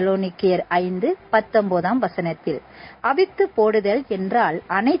 தெசலோனிக்கேயர் 5:19 அவித்து போடுதல் என்றால்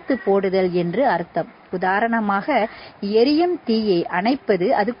அணைத்து போடுதல் என்று அர்த்தம். உதாரணமாக, எரியும் தீயை அணைப்பது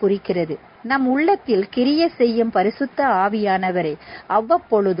அது குறிக்கிறது. நம் உள்ளத்தில் கிரிய செய்யும் பரிசுத்த ஆவியானவரை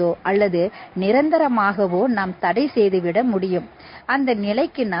அவ்வப்பொழுதோ அல்லது நிரந்தரமாகவோ நாம் தடை செய்துவிட முடியும். அந்த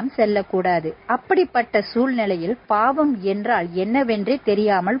நிலைக்கு நாம் செல்லக்கூடாது. அப்படிப்பட்ட சூழ்நிலையில் பாவம் என்றால் என்னவென்றே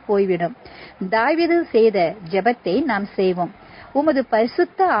தெரியாமல் போய்விடும். தாவீது செய்த ஜெபத்தை நாம் செய்வோம். உமது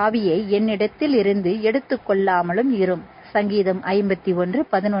பரிசுத்த ஆவியை என்னிடத்தில் இருந்து எடுத்துக் கொள்ளாமலும் இரும். சங்கீதம்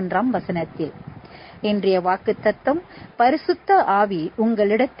 51:11 இன்றைய வாக்குத்தத்தம், பரிசுத்த ஆவி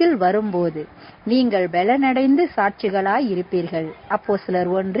உங்களிடத்தில் வரும்போது நீங்கள் பலனடைந்து சாட்சிகளாய் இருப்பீர்கள். அப்போஸ்தலர்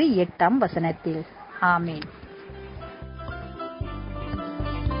 1:8 ஆமென்.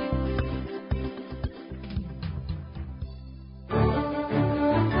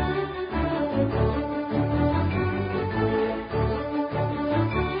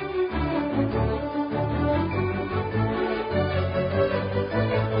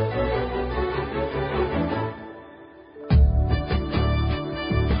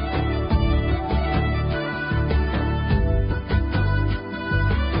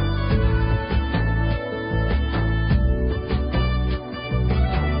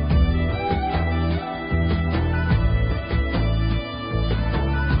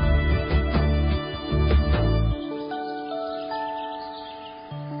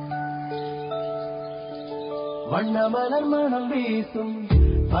 வண்ணமலர் மனம் வீசும்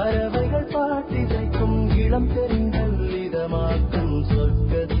பறவைகள் பாட்டிசைக்கும் இளம் தெருங்கள் இதமாக்கும்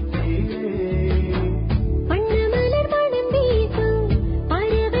சொர்க்கத்திலே வண்ணமலர் மனம் வீசும்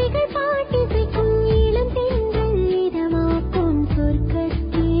பறவைகள் பாட்டிசைக்கும் இளம் தென்றல் இதமாக்கும்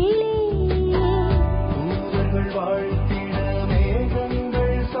சொர்க்கத்திலே தூதர்கள் வாழ்த்திட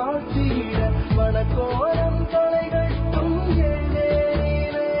மேகங்கள் சாட்சியிட மணக்கோலம் தலைகட்டும்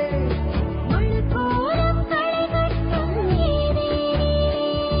ஏதேனிலே மணக்கோலம் தலைகட்டும் ஏதேனிலே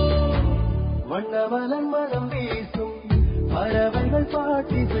வண்ணமலர் மனம் வீசும் பறவைகள்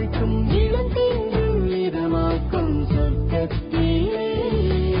பாட்டிசைக்கும் இளம் தென்றல் இதமாக்கும் சொர்க்கத்திலே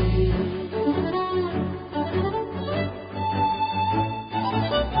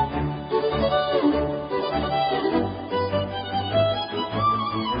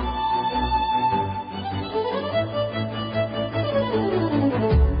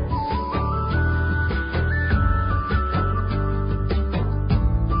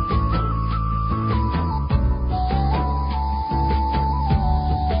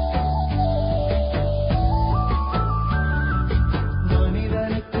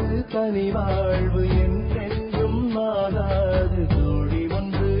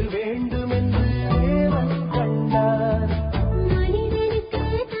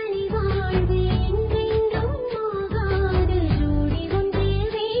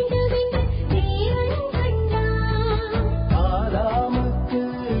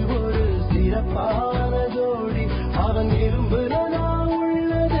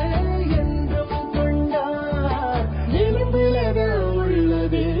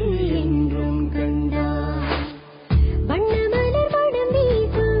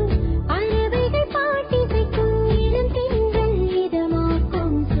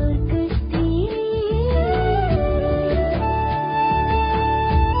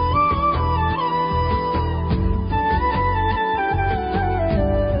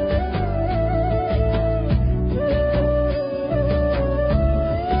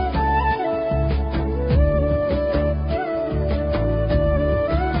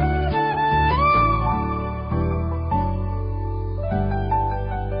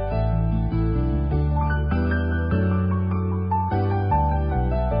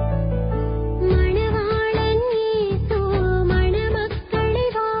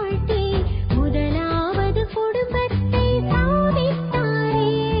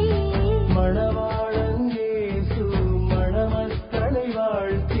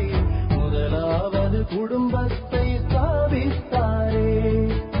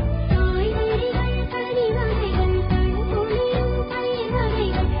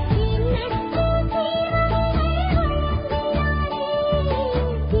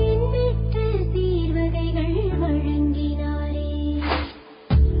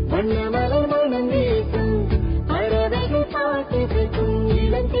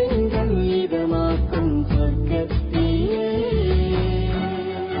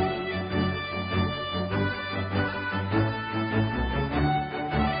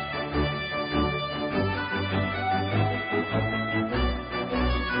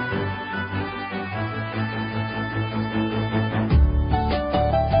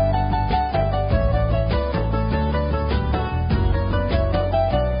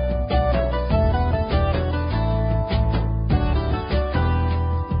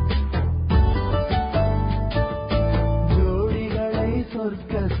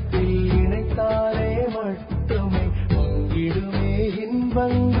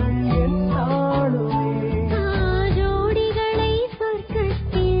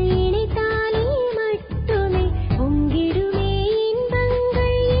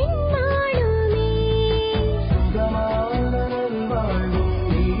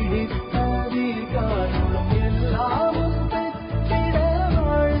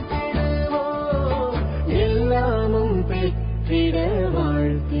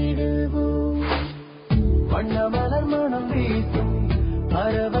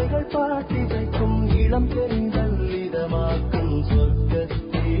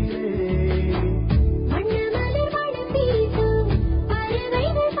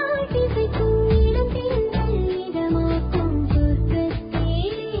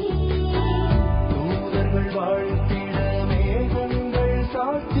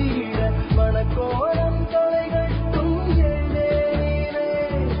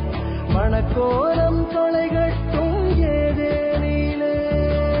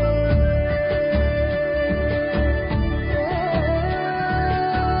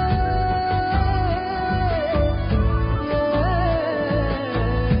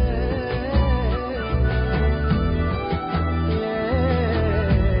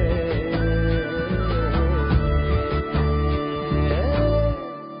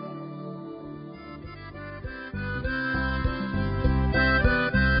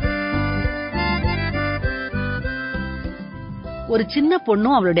ஒரு சின்ன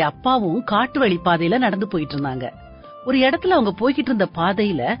பொண்ணும் அவளுடைய அப்பாவும் காட்டு வழி பாதையில நடந்து போயிட்டு இருந்தாங்க. ஒரு இடத்துல அவங்க போய்கிட்டு இருந்த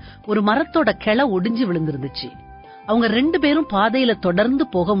பாதையில ஒரு மரத்தோட கிளை ஒடிஞ்சு விழுந்துருந்துச்சு. அவங்க 2 பேரும் பாதையில தொடர்ந்து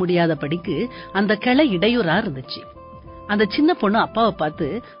போக முடியாதபடிக்கு அந்த கிளை இடையூறா இருந்துச்சு. அந்த சின்ன பொண்ணு அப்பாவை பார்த்து,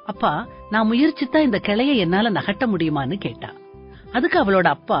 அப்பா, நான் முயற்சித்தா இந்த கிளையை என்னால நகட்ட முடியுமான்னு கேட்டா. அதுக்கு அவளோட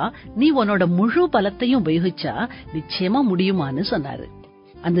அப்பா, நீ உன்னோட முழு பலத்தையும் உபயோகிச்சா நிச்சயமா முடியுமான்னு சொன்னாரு.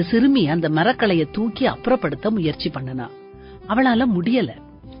 அந்த சிறுமி அந்த மரக்களைய தூக்கி அப்புறப்படுத்த முயற்சி பண்ணனா. அவளால முடியல.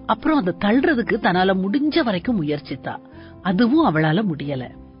 அப்புறம் அதை தள்ளுறதுக்கு தன்னால முடிஞ்ச வரைக்கும் முயற்சித்தா. அதுவும் அவளால முடியல.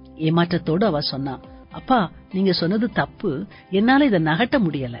 ஏமாற்றத்தோடு அவ சொன்னா, அப்பா, நீங்க சொன்னது தப்பு, என்னால இதை நகட்ட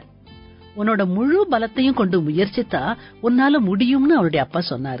முடியல. உன்னோட முழு பலத்தையும் கொண்டு முயற்சித்தா உன்னால முடியும்னு அவளுடைய அப்பா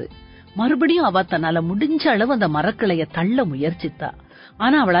சொன்னாரு. மறுபடியும் அவ தன்னால முடிஞ்ச அளவு அந்த மரக்கிளைய தள்ள முயற்சித்தா.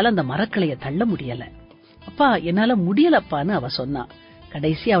 ஆனா அவளால அந்த மரக்கிளைய தள்ள முடியல. அப்பா, என்னால முடியலப்பான்னு அவ சொன்னா.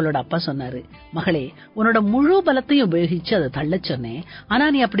 கடைசி அவளோட அப்பா சொன்னாரு, மகளே, உன்னோட முழு பலத்தையும் உபயோகிச்சு அதை தள்ள சொன்னேன், ஆனா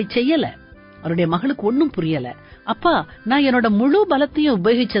நீ அப்படி செய்யல. அவருடைய மகளுக்கு ஒன்னும் புரியல. அப்பா, நான் என்னோட முழு பலத்தையும்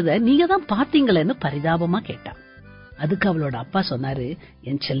உபயோகிச்சத நீங்க தான் பாத்தீங்களேன்னு பரிதாபமா கேட்டா. அதுக்கு அவளோட அப்பா சொன்னாரு,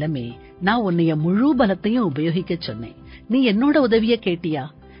 என் செல்லமே, நான் உன்னைய முழு பலத்தையும் உபயோகிக்க சொன்னேன். நீ என்னோட உதவிய கேட்டியா?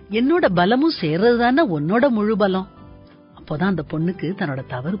 என்னோட பலமும் சேர்றதுதானே உன்னோட முழு பலம். அப்போதான் அந்த பொண்ணுக்கு தன்னோட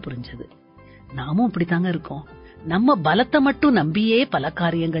தவறு புரிஞ்சது. நாமும் இப்படித்தாங்க இருக்கோம். நம்ம பலத்தை மட்டும் நம்பியே பல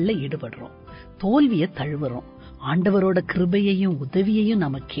காரியங்கள்ல ஈடுபடுறோம், தோல்விய தழுவுறோம். ஆண்டவரோட கிருபையையும் உதவியையும்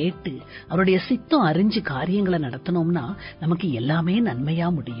நாம கேட்டு அவருடைய சித்தம் அறிஞ்சு காரியங்களை நடத்தணும்னா நமக்கு எல்லாமே நன்மையா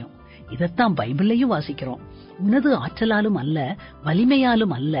முடியும். இதத்தான் பைபிளையும் வாசிக்கிறோம். உனது ஆற்றலாலும் அல்ல,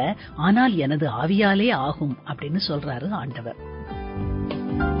 வலிமையாலும் அல்ல, ஆனால் எனது ஆவியாலே ஆகும் அப்படின்னு சொல்றாரு ஆண்டவர்.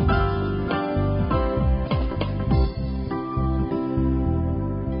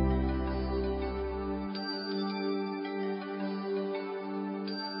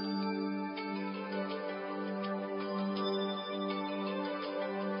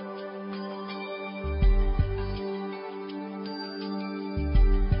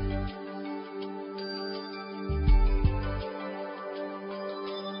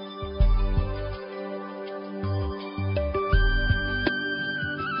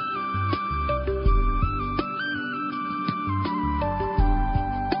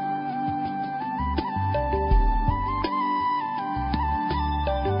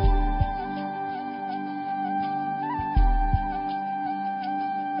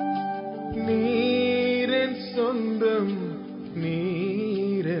 நீரன் சொந்தம்,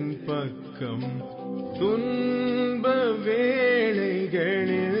 நீரன் பக்கம், துன்ப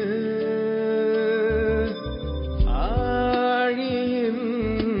வேளைகளில் ஆழியின்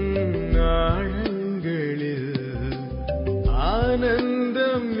ஆழங்களில்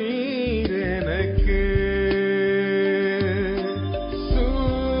ஆனந்தம் நீரெனக்கு.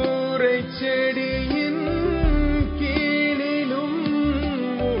 சூரை செடியின் கீழிலும்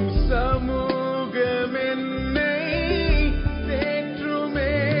உம் சமூகம் என்னை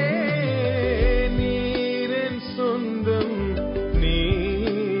தேற்றுமே. நீரன் சொந்தம்,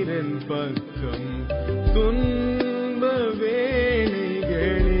 நீரன் பக்கம், துன்ப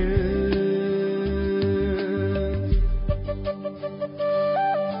வேளைகளில்.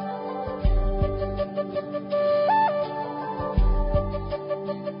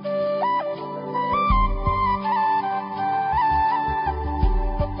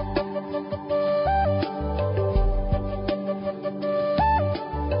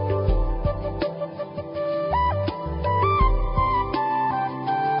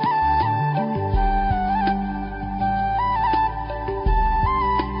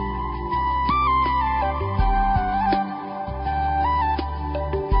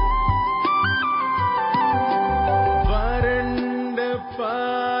 வறண்ட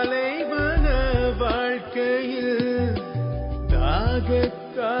பாலைவன வாழ்க்கையில்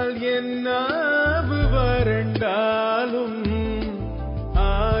தாகத்தால் என் நாவு வறண்டாலும்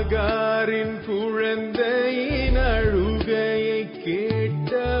ஆகாரின் குழந்தையின் அழுகையை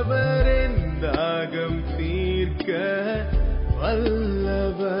கேட்டவர் என் தாகம் தீர்க்க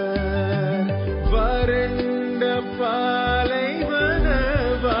வல்லவர். வறண்ட பாலைவன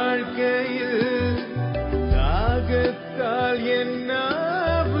வாழ்க்கையில் தாகத்தால் என்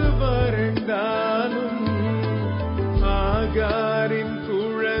நாவு வறண்டாலும் ஆகாரின்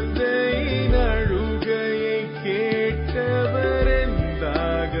குழந்தையின் அழுகையை கேட்டவர் என்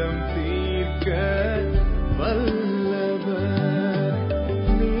தாகம் தீர்க்க வல்லவர்.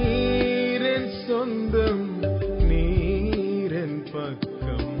 நீரன் சொந்தம், நீரன்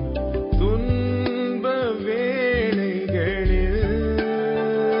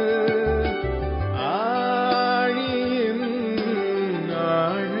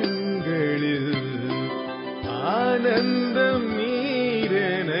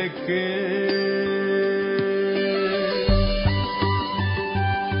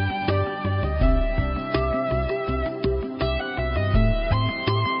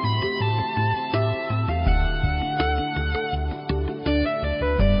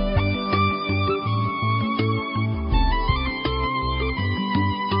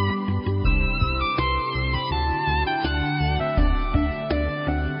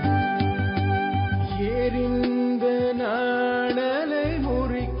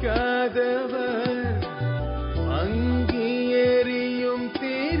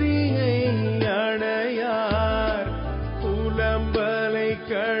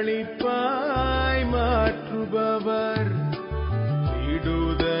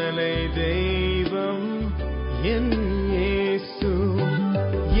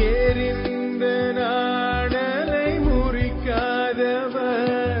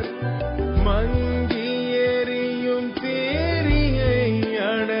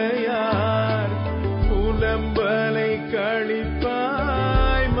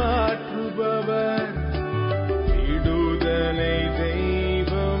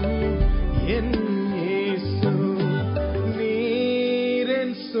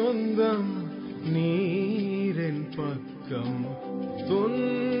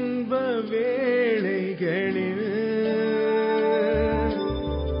துன்ப வேளைகளில்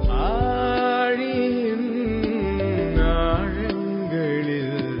ஆழியின்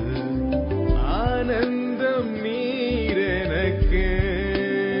ஆழங்களில் ஆனந்தம் நீரெனக்கு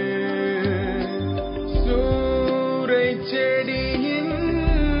சூரை செடியின்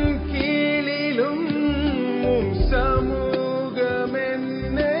கீழிலும் உம் சமூகம்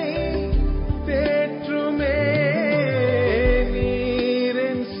என்னை தேற்றுமே.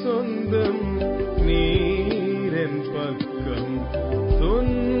 நீரென் சொந்தம் நீரென் பக்கம்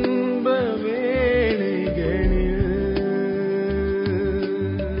துன்ப வேளைகளில்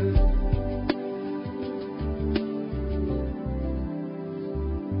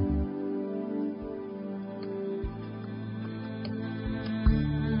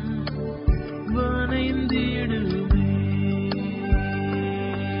வனைந்திடுமே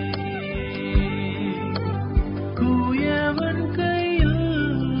கூயவன் கையில்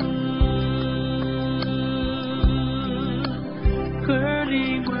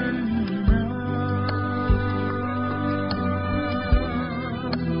களிமண்ணா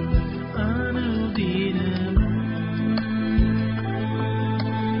அனுதினமும்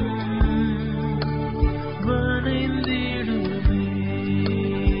வனைந்திடுமே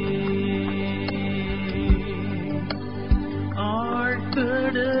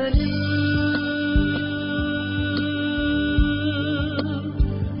ஆழ்கடலில்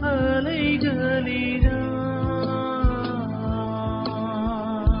அலைகளினா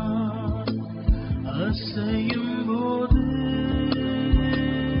அசையும் போது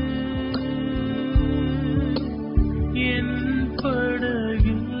என்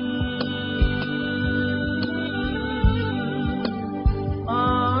படகில்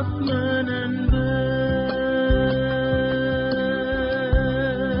ஆத்ம நண்பர்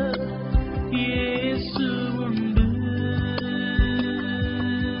இயேசு உண்டு.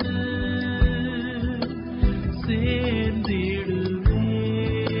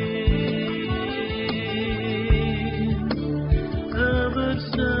 சேர்ந்திடுவேன் அவர்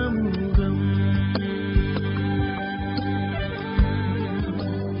சமூகம்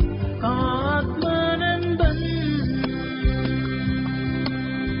ஆத்ம நண்பன்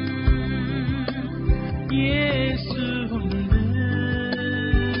இயேசு உண்டு.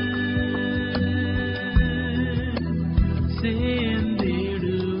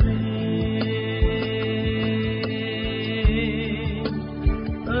 சேர்ந்திடுவேன்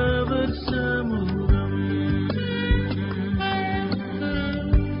அவர் சமூகம்.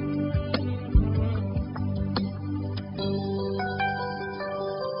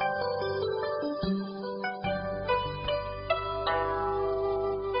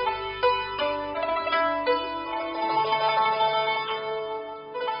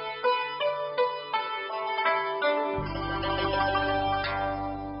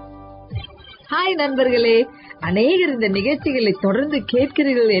 ஹாய் நண்பர்களே, அநேகர் இந்த நிகழ்ச்சிகளை தொடர்ந்து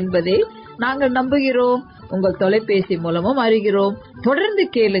கேட்கிறீர்கள் என்பதை நாங்கள் நம்புகிறோம். உங்கள் தொலைபேசி மூலமும் அறிகிறோம். தொடர்ந்து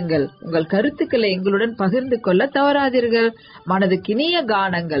கேளுங்கள். உங்கள் கருத்துக்களை எங்களுடன் பகிர்ந்து கொள்ள தவறாதீர்கள். மனதுக்கினிய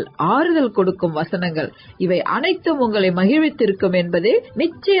கானங்கள், ஆறுதல் கொடுக்கும் வசனங்கள், இவை அனைத்தும் உங்களை மகிழ்வித்திருக்கும் என்பதை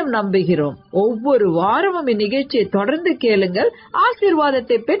நிச்சயம் நம்புகிறோம். ஒவ்வொரு வாரமும் இந்நிகழ்ச்சியை தொடர்ந்து கேளுங்கள்.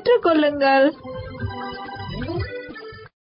 ஆசீர்வாதத்தை பெற்றுக் கொள்ளுங்கள்.